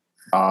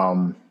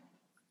 A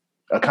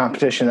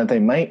competition that they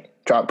might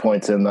drop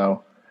points in,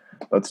 though.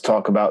 Let's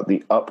talk about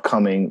the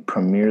upcoming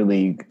Premier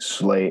League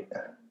slate.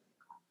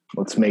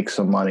 Let's make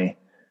some money.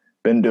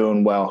 Been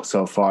doing well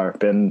so far.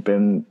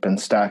 Been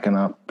stacking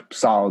up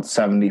solid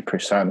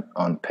 70%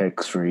 on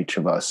picks for each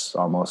of us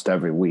almost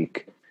every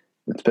week.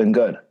 It's been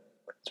good.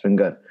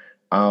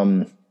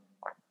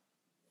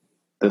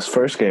 This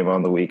first game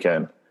on the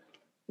weekend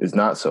is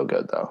not so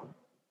good, though.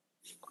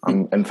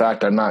 In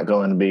fact, I'm not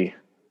going to be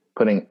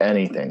putting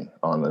anything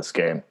on this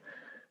game,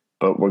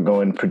 but we're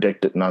going to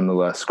predict it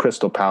nonetheless.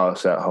 Crystal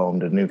Palace at home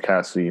to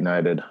Newcastle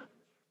United.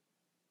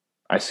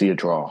 I see a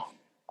draw.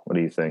 What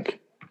do you think?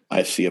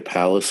 I see a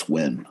Palace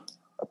win.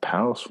 A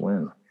Palace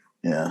win?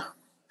 Yeah.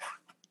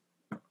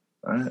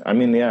 I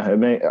mean, yeah.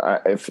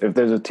 If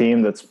there's a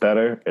team that's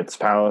better, it's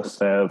Palace.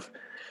 They have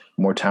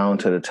more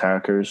talented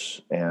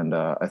attackers, and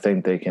I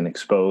think they can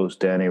expose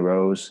Danny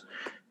Rose.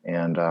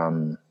 And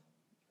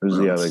who's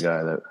the other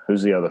guy?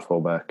 Who's the other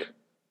fullback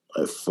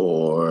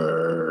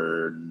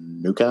for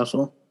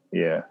Newcastle?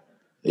 Yeah,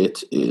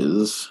 it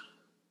is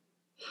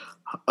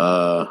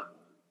Jamal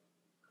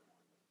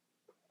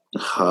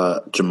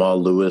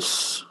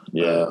Lewis.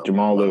 Yeah,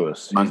 Jamal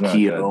Lewis. He's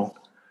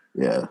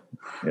Yeah,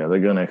 they're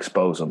gonna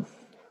expose him.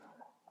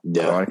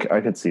 Yeah, so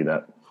I could see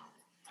that.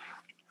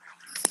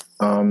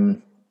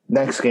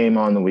 Next game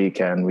on the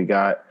weekend, we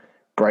got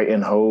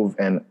Brighton and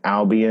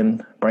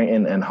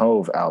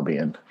Hove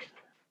Albion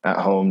at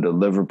home to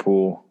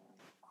Liverpool.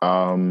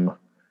 I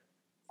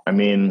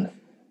mean,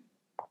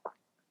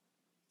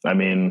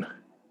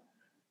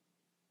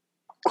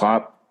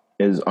 Klopp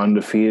is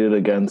undefeated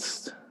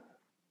against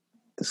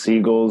the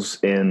Seagulls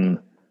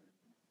on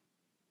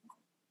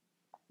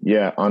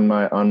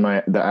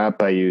the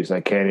app I use.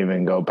 I can't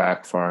even go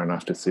back far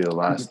enough to see the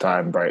last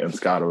time Brighton's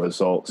got a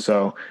result.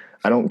 So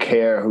I don't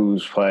care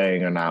who's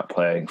playing or not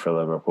playing for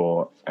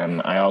Liverpool.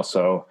 And I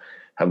also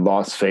have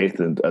lost faith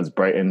as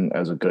Brighton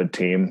as a good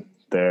team.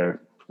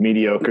 They're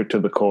mediocre to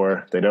the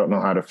core. They don't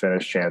know how to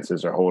finish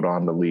chances or hold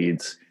on to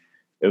leads.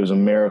 It was a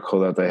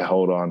miracle that they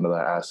hold on to the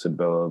Aston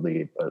Villa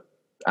lead, but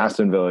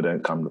Aston Villa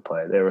didn't come to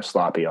play. They were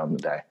sloppy on the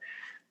day.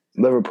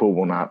 Liverpool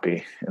will not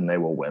be, and they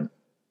will win.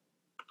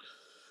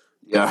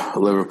 Yeah,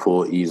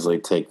 Liverpool easily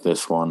take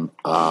this one.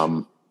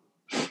 I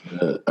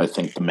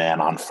think the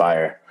man on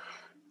fire,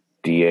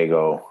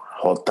 Diego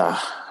Jota,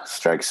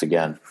 strikes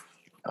again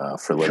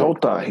for Liverpool.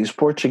 Jota, he's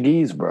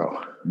Portuguese,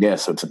 bro. Yeah,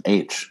 so it's an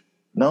H.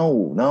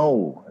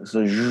 No, it's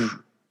a J.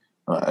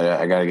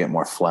 I got to get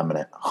more phlegm in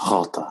it.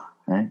 Jota,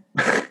 right?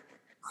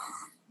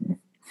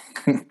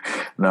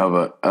 No,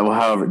 but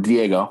however,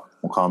 Diego,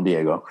 we'll call him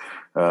Diego.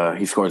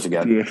 He scores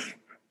again.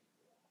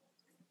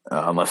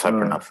 Unless I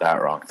pronounce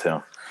that wrong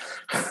too.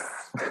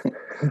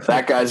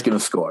 That guy's gonna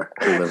score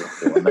for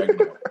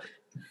Liverpool.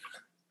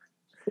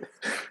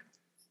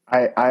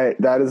 I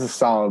that is a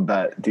solid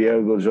bet.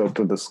 Diogo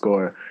Jota to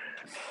score,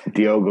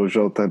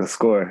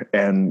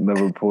 and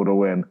Liverpool to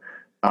win.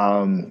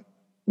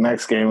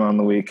 Next game on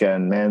the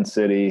weekend, Man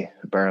City,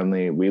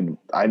 Burnley.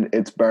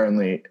 It's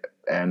Burnley,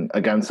 and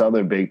against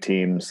other big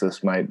teams,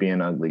 this might be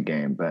an ugly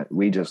game, but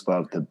we just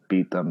love to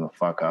beat them the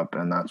fuck up,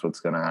 and that's what's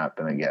going to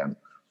happen again.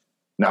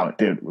 No,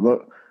 dude,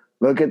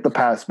 look at the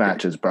past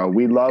matches, bro.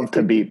 We love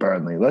to beat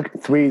Burnley. Look,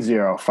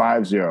 3-0,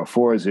 5-0,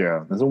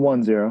 4-0. There's a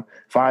 1-0,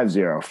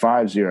 5-0,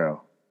 5-0.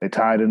 They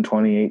tied in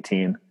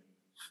 2018.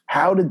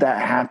 How did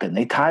that happen?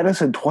 They tied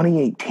us in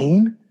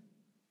 2018?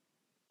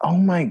 Oh,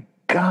 my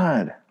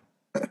God.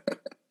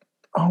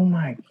 Oh,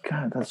 my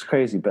God. That's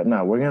crazy. But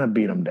no, we're going to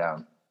beat them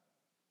down.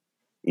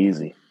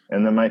 Easy.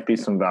 And there might be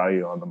some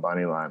value on the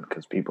money line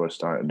because people are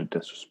starting to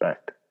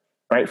disrespect.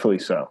 Rightfully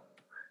so.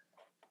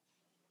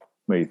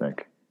 What do you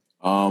think?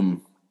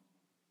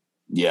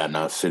 Yeah,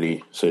 no,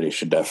 City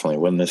should definitely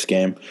win this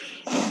game.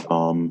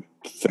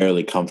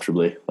 Fairly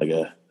comfortably, like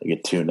a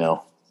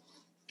 2-0,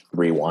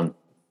 3-1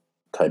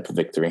 type of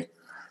victory.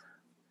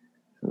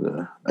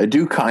 I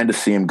do kind of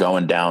see him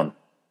going down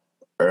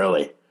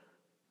early.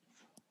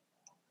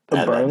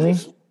 Burnley?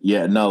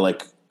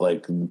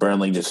 Like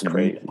Burnley just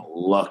a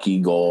lucky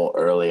goal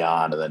early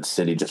on, and then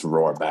City just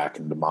roar back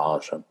and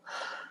demolish them.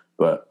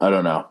 But I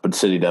don't know. But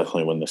City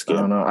definitely win this game. I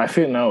don't know. I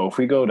feel if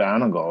we go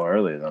down a goal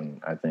early, then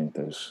I think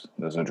there's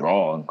a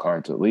draw on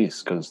cards at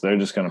least because they're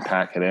just going to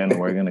pack it in. And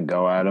we're going to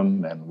go at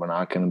them, and we're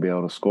not going to be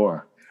able to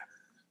score.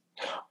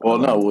 Well,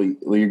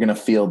 you're going to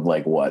field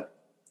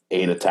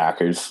 8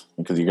 attackers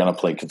because you're going to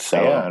play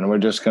Cancelo. Yeah, and we're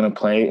just going to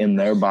play in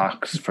their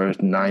box for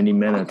 90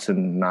 minutes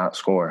and not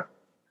score.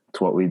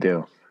 It's what we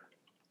do.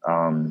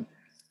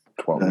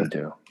 It's what we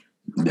do.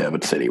 Yeah,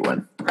 but City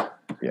win.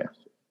 Yeah.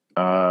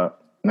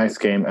 Nice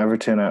game.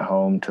 Everton at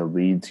home to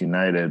Leeds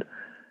United.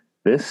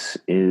 This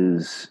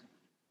is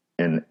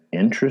an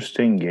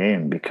interesting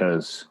game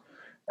because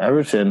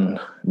Everton,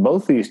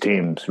 both these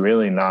teams,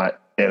 really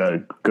not in a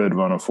good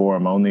run of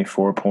form. Only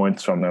 4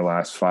 points from their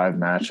last 5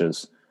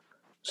 matches.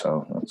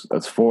 So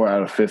that's 4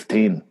 out of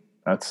 15.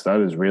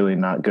 That is really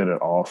not good at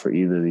all for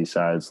either of these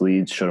sides.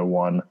 Leeds should have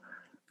won.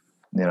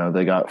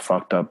 They got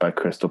fucked up by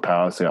Crystal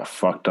Palace. They got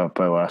fucked up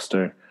by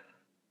Leicester.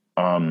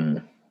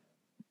 And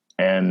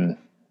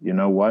you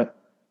know what?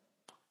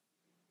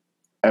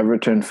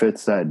 Everton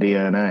fits that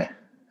DNA.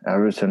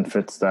 Everton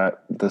fits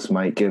that this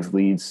might give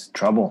Leeds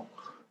trouble.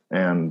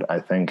 And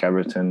I think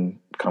Everton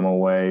come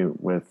away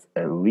with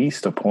at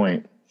least a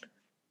point.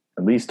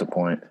 At least a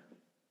point.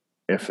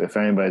 If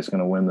anybody's going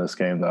to win this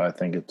game, though, I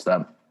think it's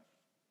them.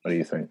 What do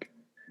you think?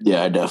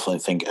 Yeah, I definitely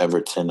think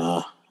Everton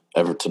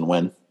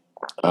win.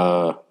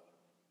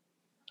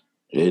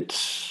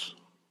 It's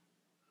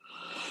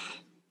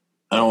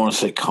I don't want to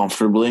say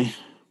comfortably,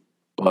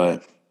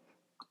 but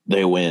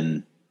they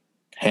win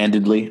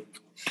handedly.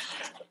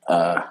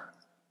 It'll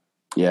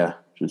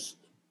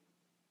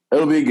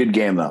be a good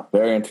game though.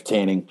 Very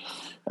entertaining,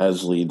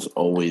 as Leeds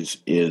always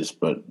is,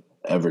 but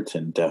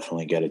Everton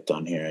definitely get it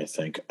done here, I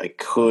think. I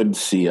could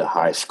see a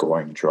high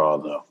scoring draw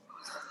though.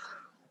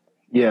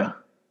 Yeah.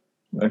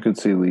 I could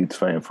see Leeds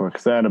fighting for it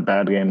because they had a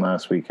bad game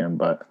last weekend,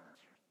 but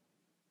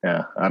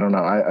yeah, I don't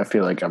know. I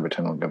feel like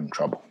Everton will give them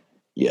trouble.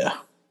 Yeah.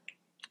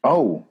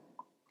 Oh,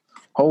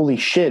 holy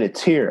shit,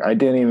 it's here. I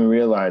didn't even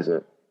realize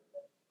it.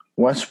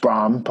 West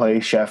Brom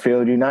plays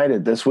Sheffield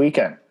United this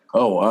weekend.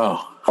 Oh,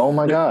 wow. Oh,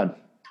 my God.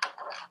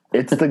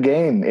 It's the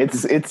game.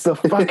 It's the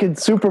fucking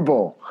Super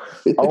Bowl.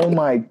 Oh,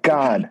 my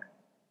God.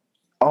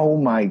 Oh,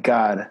 my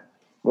God.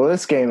 Well,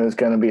 this game is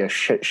going to be a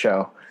shit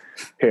show.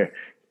 Here,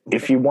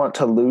 if you want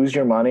to lose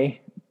your money,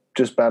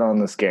 just bet on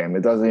this game.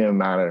 It doesn't even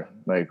matter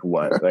like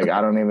what. Like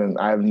I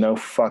have no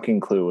fucking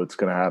clue what's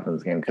gonna happen in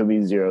this game. It could be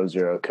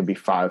 0-0, it could be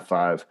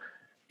 5-5,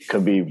 it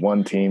could be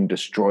one team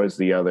destroys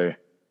the other.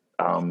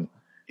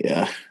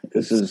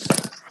 This is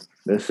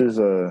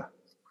a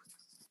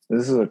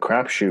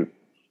crapshoot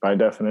by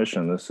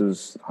definition. This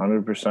is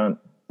 100%.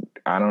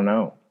 I don't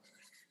know.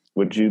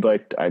 Would you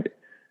like?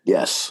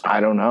 Yes. I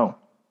don't know.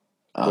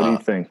 What do you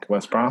think,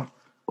 West Brom?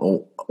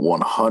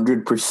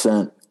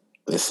 100%.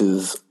 This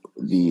is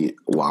the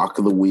lock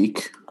of the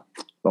week.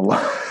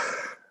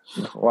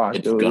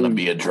 It's going to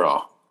be a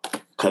draw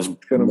because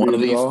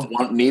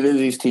neither of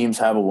these teams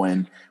have a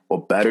win. Well,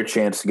 better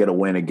chance to get a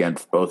win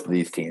against both of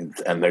these teams,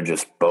 and they're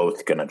just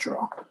both going to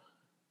draw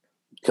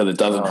because it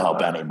doesn't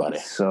help anybody.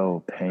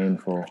 So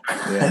painful.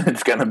 Yeah.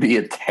 It's going to be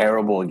a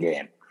terrible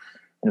game.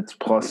 It's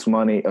plus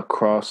money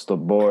across the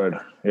board.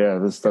 Yeah,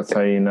 that's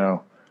how you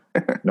know.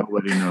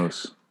 Nobody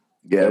knows.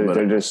 Yeah,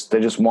 they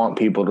just want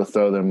people to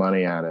throw their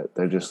money at it.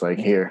 They're just like,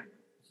 here.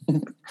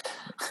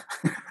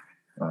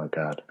 Oh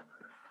God.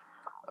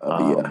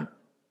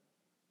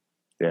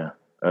 Yeah,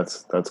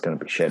 that's gonna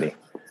be shitty.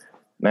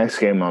 Next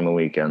game on the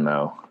weekend,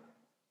 though,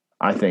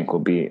 I think will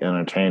be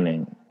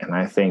entertaining, and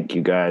I think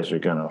you guys are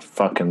gonna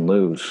fucking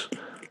lose.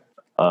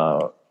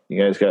 You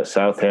guys got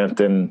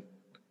Southampton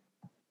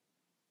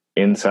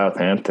in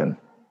Southampton,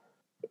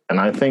 and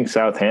I think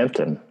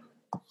Southampton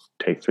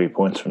take 3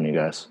 points from you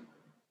guys.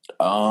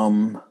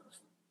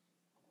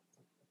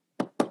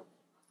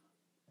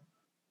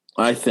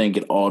 I think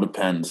it all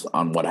depends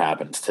on what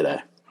happens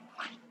today.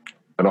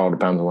 It all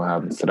depends on what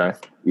happens today.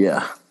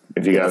 Yeah.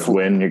 If you guys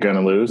win, you're going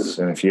to lose,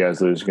 and if you guys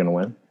lose, you're going to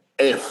win.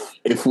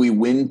 If we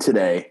win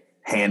today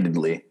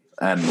handedly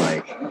and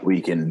like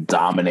we can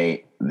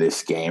dominate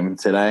this game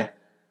today,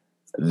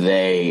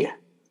 they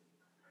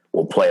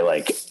will play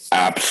like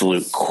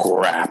absolute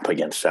crap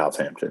against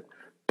Southampton.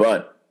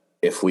 But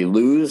if we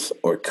lose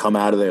or come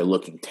out of there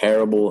looking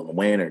terrible and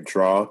win or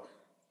draw,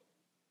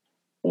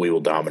 we will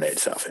dominate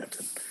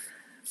Southampton.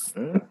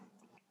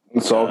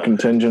 It's all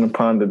contingent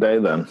upon today,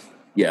 then.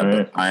 Yeah,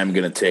 right. But I am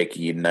going to take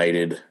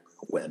United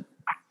win.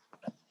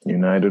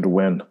 United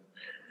win.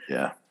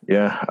 Yeah.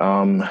 Yeah.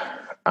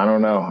 I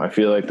don't know. I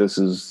feel like this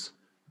is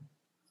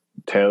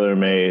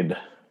tailor-made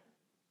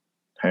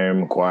Harry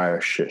Maguire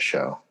shit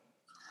show.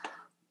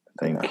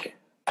 I think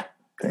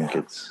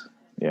it's,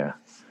 yeah.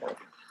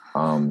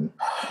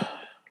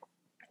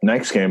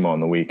 Next game on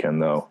the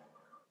weekend, though.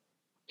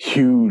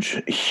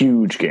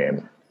 Huge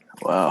game.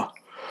 Wow.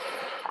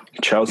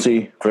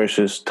 Chelsea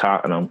versus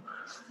Tottenham.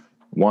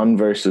 1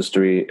 versus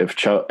 3. If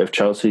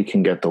Chelsea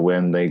can get the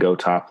win, they go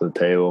top of the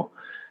table.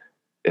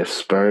 If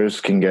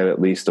Spurs can get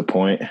at least a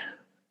point,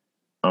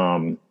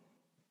 assuming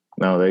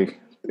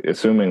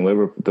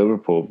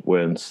Liverpool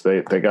wins,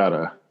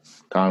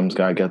 Tottenham's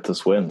gotta get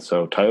this win.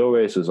 So title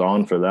race is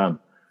on for them.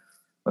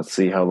 Let's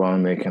see how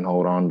long they can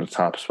hold on to the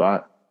top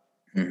spot.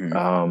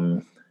 Mm-hmm.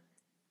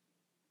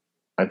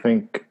 I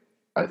think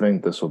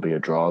this will be a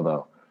draw,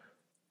 though.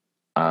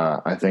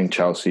 I think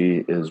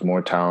Chelsea is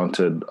more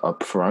talented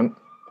up front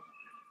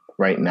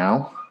right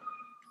now.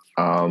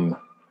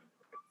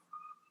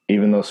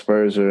 Even though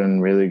Spurs are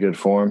in really good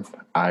form,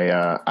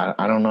 I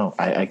don't know.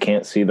 I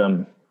can't see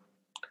them.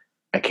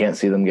 I can't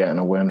see them getting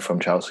a win from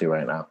Chelsea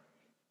right now.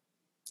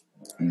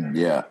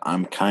 Yeah,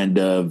 I'm kind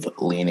of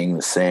leaning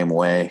the same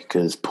way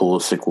because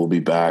Pulisic will be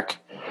back.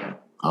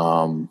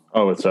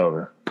 It's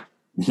over.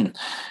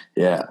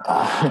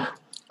 Yeah,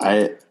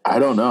 I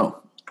don't know.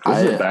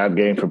 This is a bad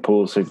game for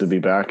Pulisic to be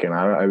back, and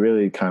I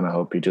really kind of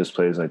hope he just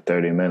plays like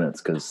 30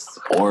 minutes.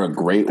 Or a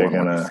great one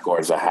when he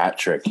scores a hat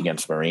trick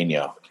against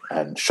Mourinho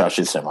and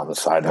shushes him on the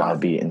sideline. That would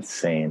be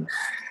insane.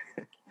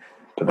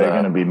 But they're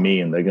going to be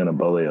mean. They're going to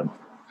bully him.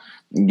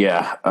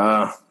 Yeah.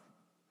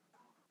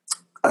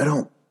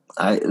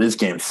 This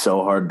game's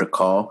so hard to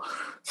call,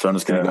 so I'm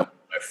just going to go with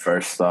my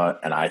first thought,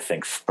 and I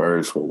think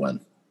Spurs will win.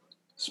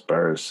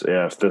 Spurs,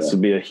 yeah. If this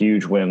would be a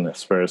huge win, if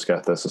Spurs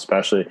got this,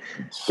 especially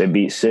they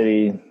beat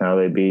City, now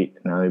they beat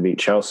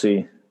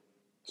Chelsea.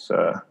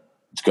 So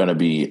it's going to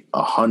be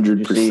 100%. Did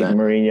you see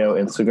Mourinho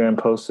Instagram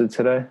posted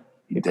today?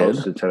 He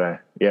posted today.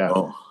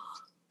 Yeah,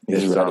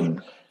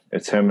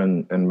 it's him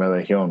and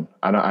Melejon.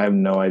 I have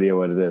no idea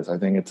what it is. I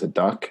think it's a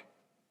duck.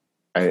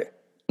 Look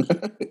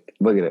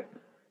at it.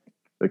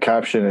 The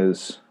caption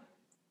is,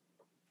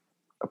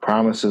 "A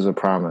promise is a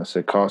promise.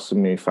 It costed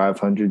me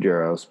 500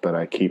 euros, but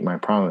I keep my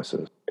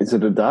promises." Is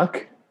it a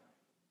duck?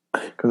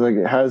 Because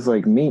it has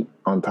meat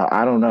on top.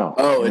 I don't know.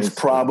 Oh, it's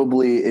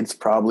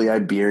probably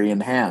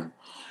Iberian ham.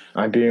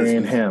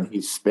 Iberian ham.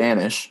 He's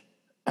Spanish,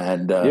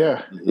 and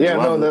that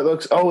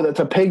looks. Oh, that's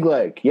a pig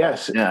leg.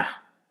 Yes. Yeah.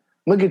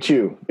 Look at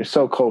you. You're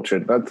so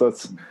cultured. Look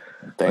at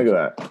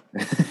that.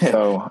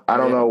 So I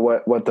don't know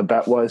what the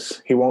bet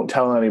was. He won't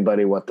tell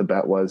anybody what the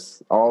bet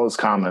was. All his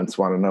comments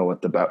want to know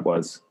what the bet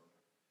was.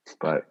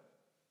 But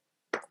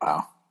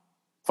wow,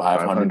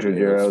 500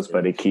 euros,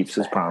 but he keeps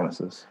his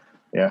promises.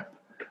 Yeah.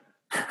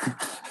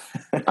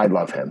 I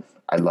love him.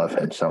 I love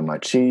him so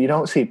much. See, you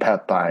don't see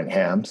Pep buying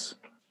hams.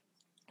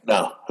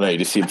 No, you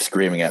just see him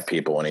screaming at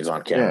people when he's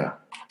on camera.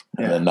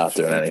 and then not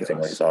doing anything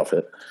when he's off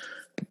it.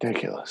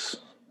 Ridiculous.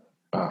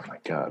 Oh my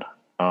god.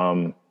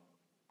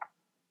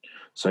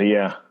 So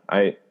yeah,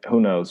 who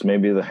knows?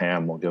 Maybe the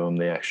ham will give them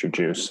the extra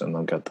juice and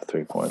they'll get the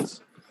 3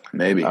 points.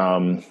 Maybe.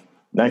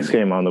 Next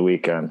game on the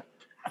weekend,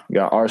 you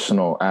got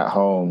Arsenal at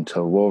home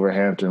to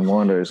Wolverhampton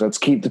Wanderers. Let's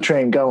keep the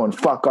train going.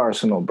 Fuck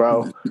Arsenal,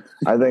 bro.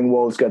 I think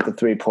Wolves get the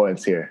 3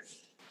 points here.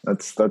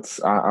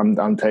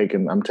 I'm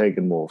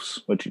taking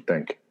Wolves. What do you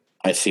think?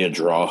 I see a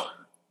draw.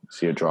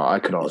 I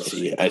could also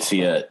I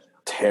see a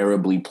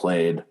terribly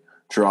played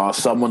draw.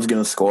 Someone's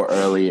going to score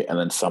early, and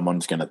then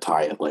someone's going to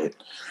tie it late.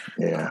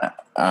 Yeah.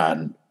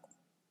 And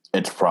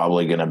it's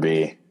probably going to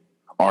be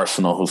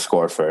Arsenal who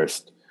score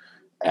first,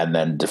 and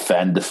then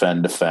defend.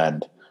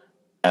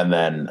 And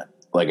then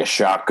like a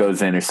shot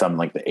goes in or something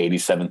like the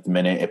 87th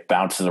minute. It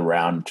bounces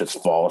around,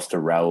 just falls to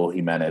Raul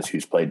Jimenez,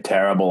 who's played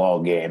terrible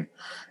all game,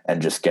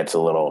 and just gets a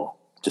little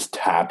just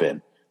tap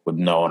in with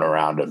no one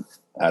around him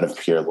out of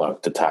pure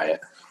luck to tie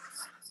it.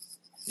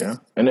 Yeah.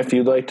 And if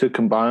you'd like to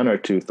combine our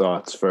two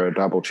thoughts for a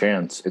double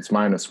chance, it's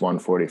minus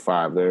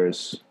 145.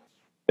 There's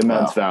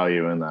immense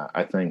value in that.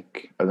 I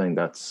think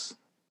that's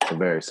a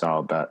very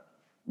solid bet.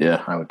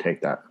 Yeah. I would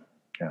take that.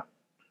 Yeah.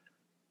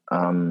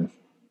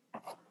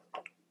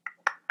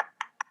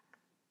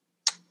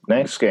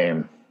 Next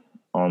game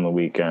on the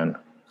weekend,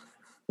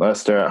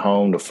 Leicester at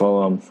home to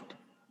Fulham.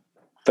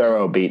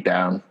 Thorough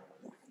beatdown.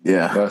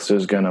 Yeah.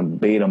 Leicester's going to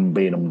beat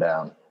them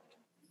down.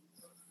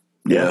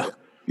 Yeah.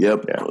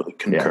 Yep. Yeah.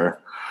 Concur. Yeah.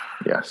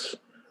 Yes.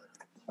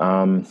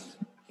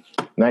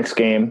 Next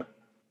game,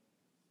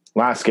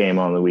 last game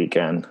on the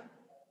weekend,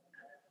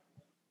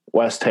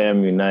 West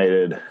Ham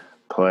United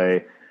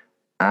play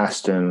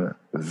Aston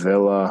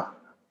Villa.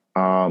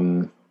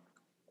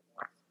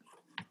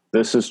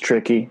 This is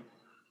tricky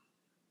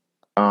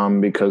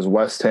because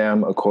West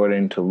Ham,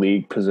 according to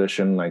league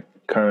position, like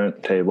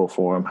current table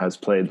form, has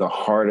played the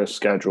hardest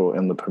schedule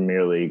in the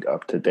Premier League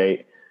up to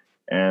date,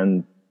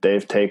 and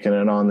they've taken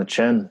it on the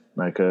chin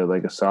like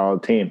a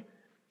solid team.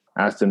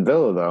 Aston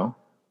Villa, though,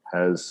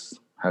 has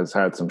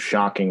had some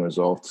shocking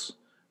results.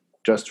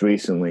 Just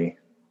recently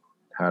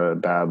had a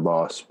bad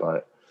loss,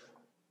 but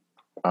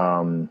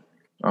I don't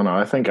know.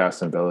 I think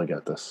Aston Villa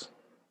get this.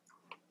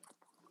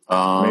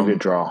 Maybe a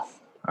draw.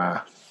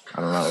 I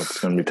don't know. It's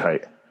going to be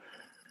tight.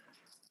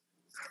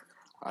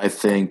 I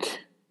think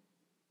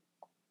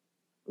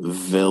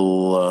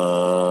Villa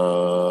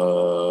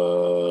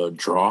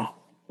draw,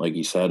 like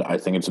you said. I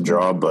think it's a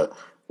draw, but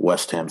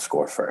West Ham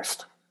score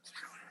first.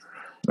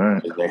 All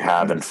right. They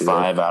have in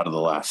 5 out of the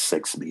last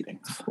 6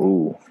 meetings.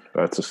 Ooh,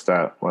 that's a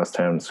stat. West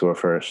Ham score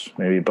first.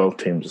 Maybe both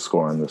teams will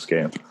score in this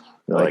game.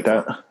 You like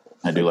that?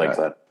 I do like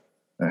that.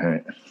 All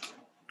right.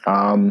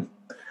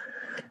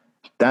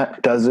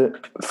 That does it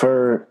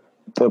for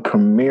the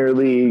Premier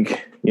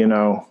League. You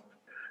know,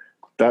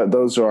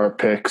 those are our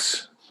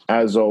picks.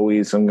 As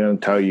always, I'm going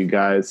to tell you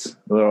guys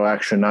a little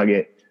extra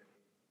nugget.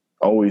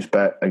 Always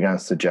bet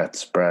against the Jets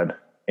spread.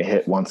 It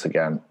hit once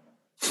again.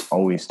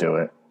 Always do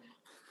it.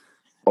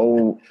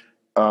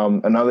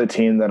 Another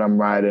team that I'm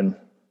riding,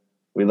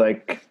 we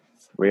like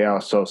Real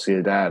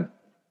Sociedad.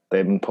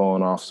 They've been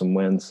pulling off some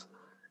wins,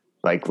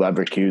 like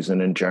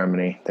Leverkusen in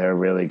Germany. They're a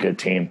really good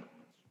team.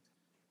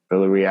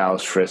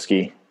 Villarreal's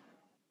frisky,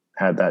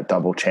 had that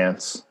double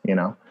chance, you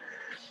know.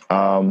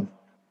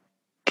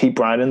 Keep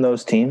riding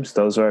those teams.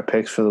 Those are our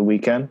picks for the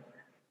weekend.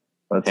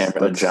 Hammer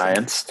the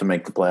Giants to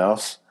make the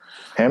playoffs.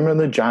 Hammer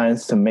the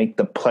Giants to make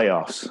the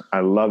playoffs. I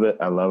love it.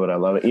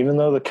 Even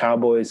though the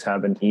Cowboys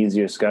have an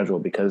easier schedule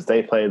because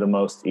they play the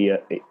most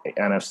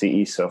NFC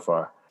East so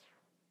far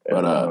in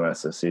the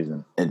rest of the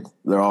season.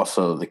 They're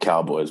also the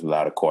Cowboys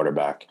without a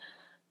quarterback.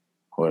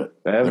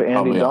 They have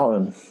Andy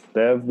Dalton.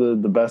 They have the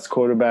best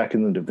quarterback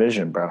in the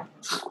division, bro.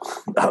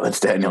 Oh, that's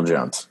Daniel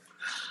Jones.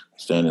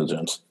 It's Daniel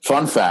Jones.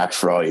 Fun fact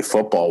for all you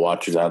football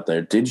watchers out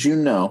there. Did you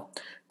know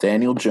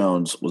Daniel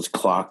Jones was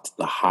clocked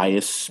the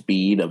highest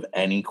speed of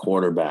any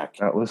quarterback.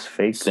 That was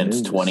fake since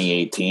news.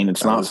 2018.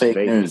 It's not fake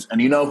news.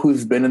 And you know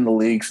who's been in the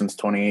league since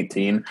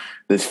 2018?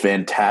 This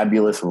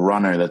fantabulous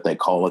runner that they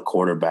call a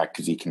quarterback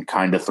because he can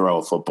kind of throw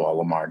a football,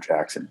 Lamar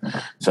Jackson.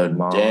 So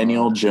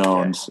Daniel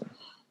Jones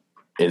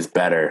is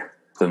better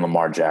than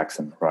Lamar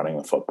Jackson running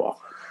the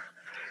football.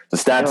 The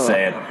stats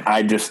say it.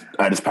 I just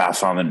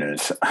pass on the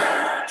news.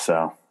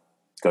 So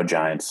go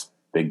Giants.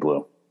 Big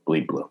blue.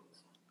 Bleed blue.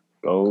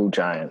 Go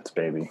Giants,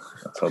 baby.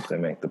 Let's hope they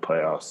make the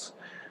playoffs.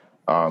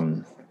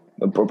 The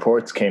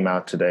reports came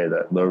out today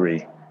that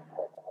Lurie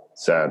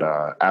said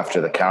after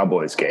the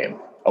Cowboys game,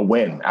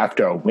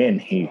 after a win,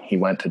 he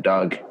went to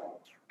Doug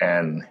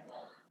and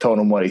told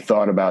him what he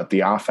thought about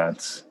the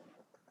offense.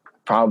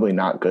 Probably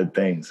not good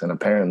things. And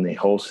apparently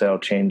wholesale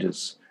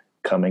changes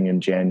coming in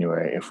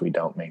January if we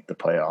don't make the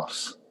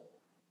playoffs.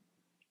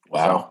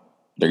 Wow. So,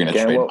 they're going to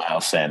trade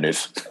Miles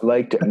Sanders.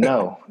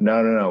 No.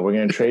 We're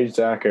going to trade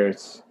Zach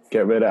Ertz.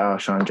 Get rid of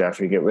Alshon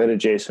Jeffrey. Get rid of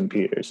Jason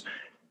Peters.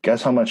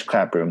 Guess how much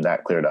cap room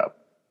that cleared up?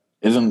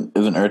 Isn't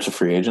Ertz a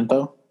free agent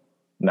though?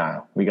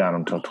 Nah, we got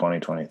him till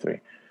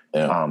 2023.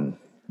 Yeah.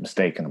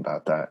 mistaken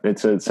about that.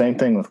 It's the same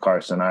thing with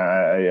Carson.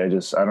 I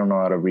don't know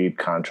how to read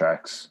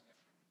contracts.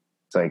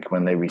 It's like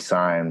when they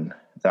resign,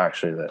 it's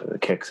actually the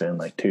kicks in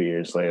like 2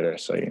 years later.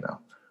 So,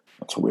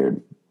 That's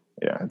weird.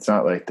 Yeah, it's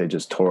not like they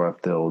just tore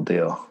up the old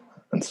deal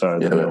and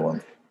started the new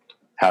one.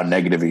 How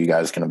negative are you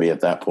guys going to be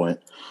at that point?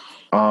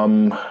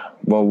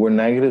 Well, we're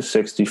negative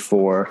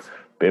 64.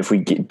 But if we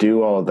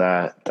do all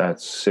that,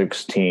 that's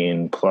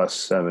 16 plus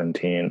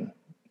 17.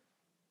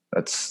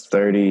 That's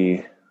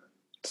 30.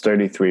 It's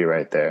 33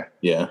 right there.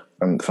 Yeah.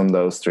 From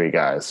those three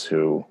guys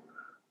who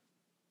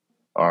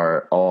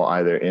are all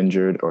either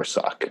injured or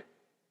suck.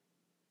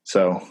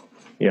 So,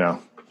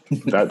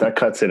 that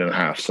cuts it in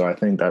half. So I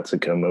think that's a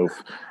good move.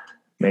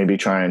 Maybe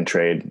try and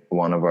trade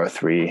one of our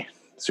three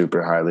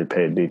super highly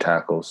paid D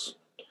tackles.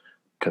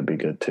 Could be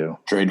good too.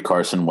 Trade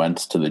Carson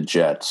Wentz to the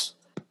Jets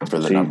for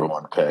the number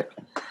one pick.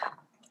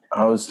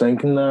 I was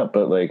thinking that,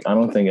 but I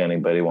don't think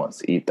anybody wants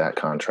to eat that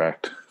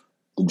contract.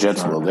 The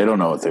Jets will. They don't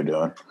know what they're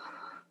doing.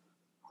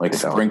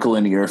 Sprinkle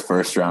in your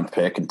first round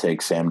pick and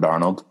take Sam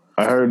Darnold.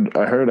 I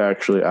heard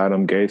actually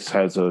Adam Gase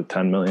has a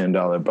 $10 million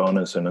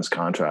bonus in his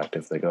contract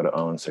if they go to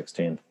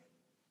 0-16.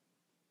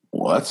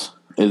 What?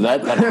 Is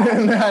that that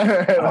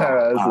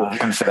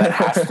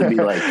has to be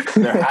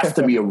there has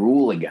to be a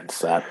rule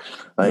against that.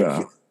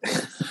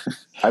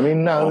 I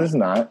mean, no, there's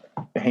not.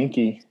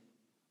 Hinky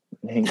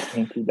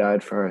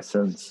died for our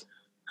sins.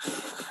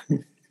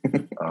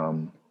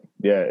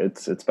 Yeah,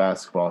 it's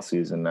basketball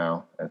season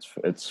now.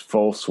 It's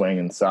full swing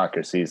in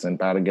soccer season.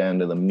 About to get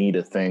into the meat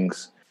of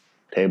things.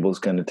 Table's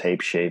going to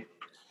tape shape.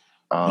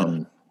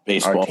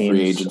 Baseball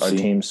free agency. Our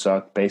teams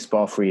suck.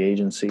 Baseball free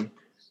agency.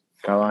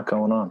 Got a lot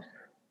going on.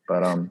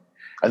 But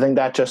I think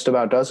that just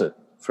about does it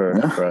for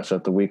us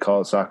at the We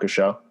Call It Soccer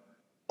show.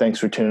 Thanks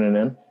for tuning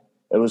in.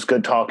 It was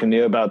good talking to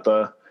you about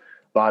a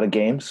lot of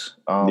games.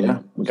 We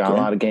got a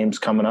lot of games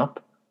coming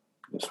up.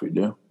 Yes, we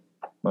do.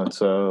 Let's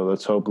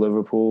hope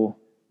Liverpool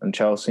and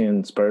Chelsea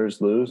and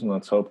Spurs lose, and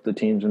let's hope the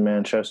teams in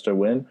Manchester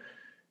win.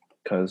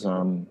 Because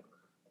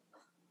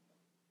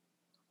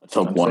let's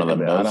hope one of them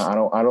does. I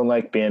don't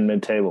like being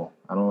mid-table.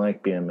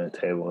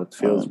 It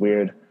feels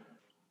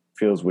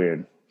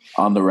weird.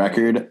 On the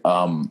record,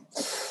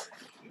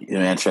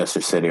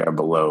 Manchester City are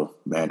below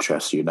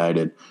Manchester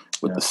United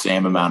with the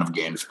same amount of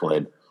games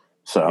played.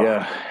 So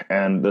yeah,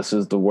 and this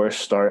is the worst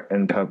start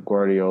in Pep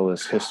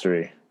Guardiola's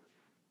history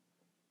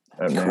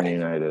at Man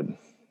United.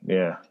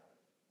 Yeah,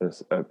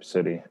 this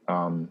City.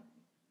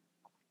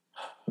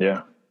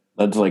 Yeah,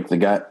 that's the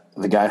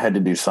guy had to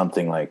do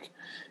something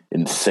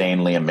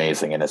insanely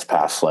amazing in his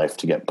past life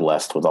to get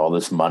blessed with all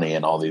this money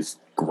and all these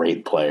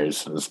great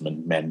players in his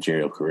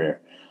managerial career.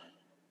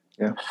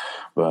 Yeah,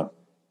 but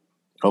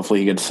hopefully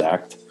he gets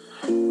sacked.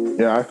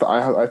 Yeah, I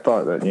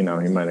thought that he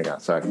might have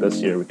got sacked this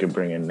year. We could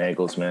bring in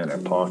Nagelsmann or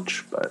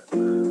Poch, but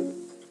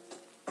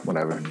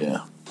whatever.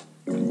 Yeah.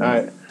 All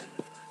right.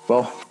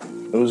 Well,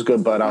 it was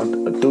good, bud.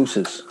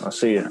 Deuces. I'll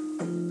see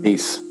you.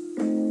 Peace.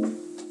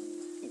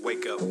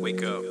 Wake up.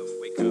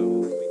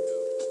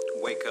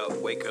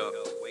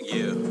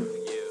 Yeah.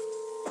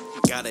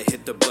 Gotta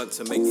hit the button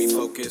to make me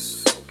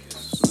focus.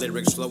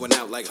 Lyrics flowing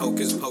out like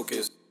hocus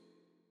pocus.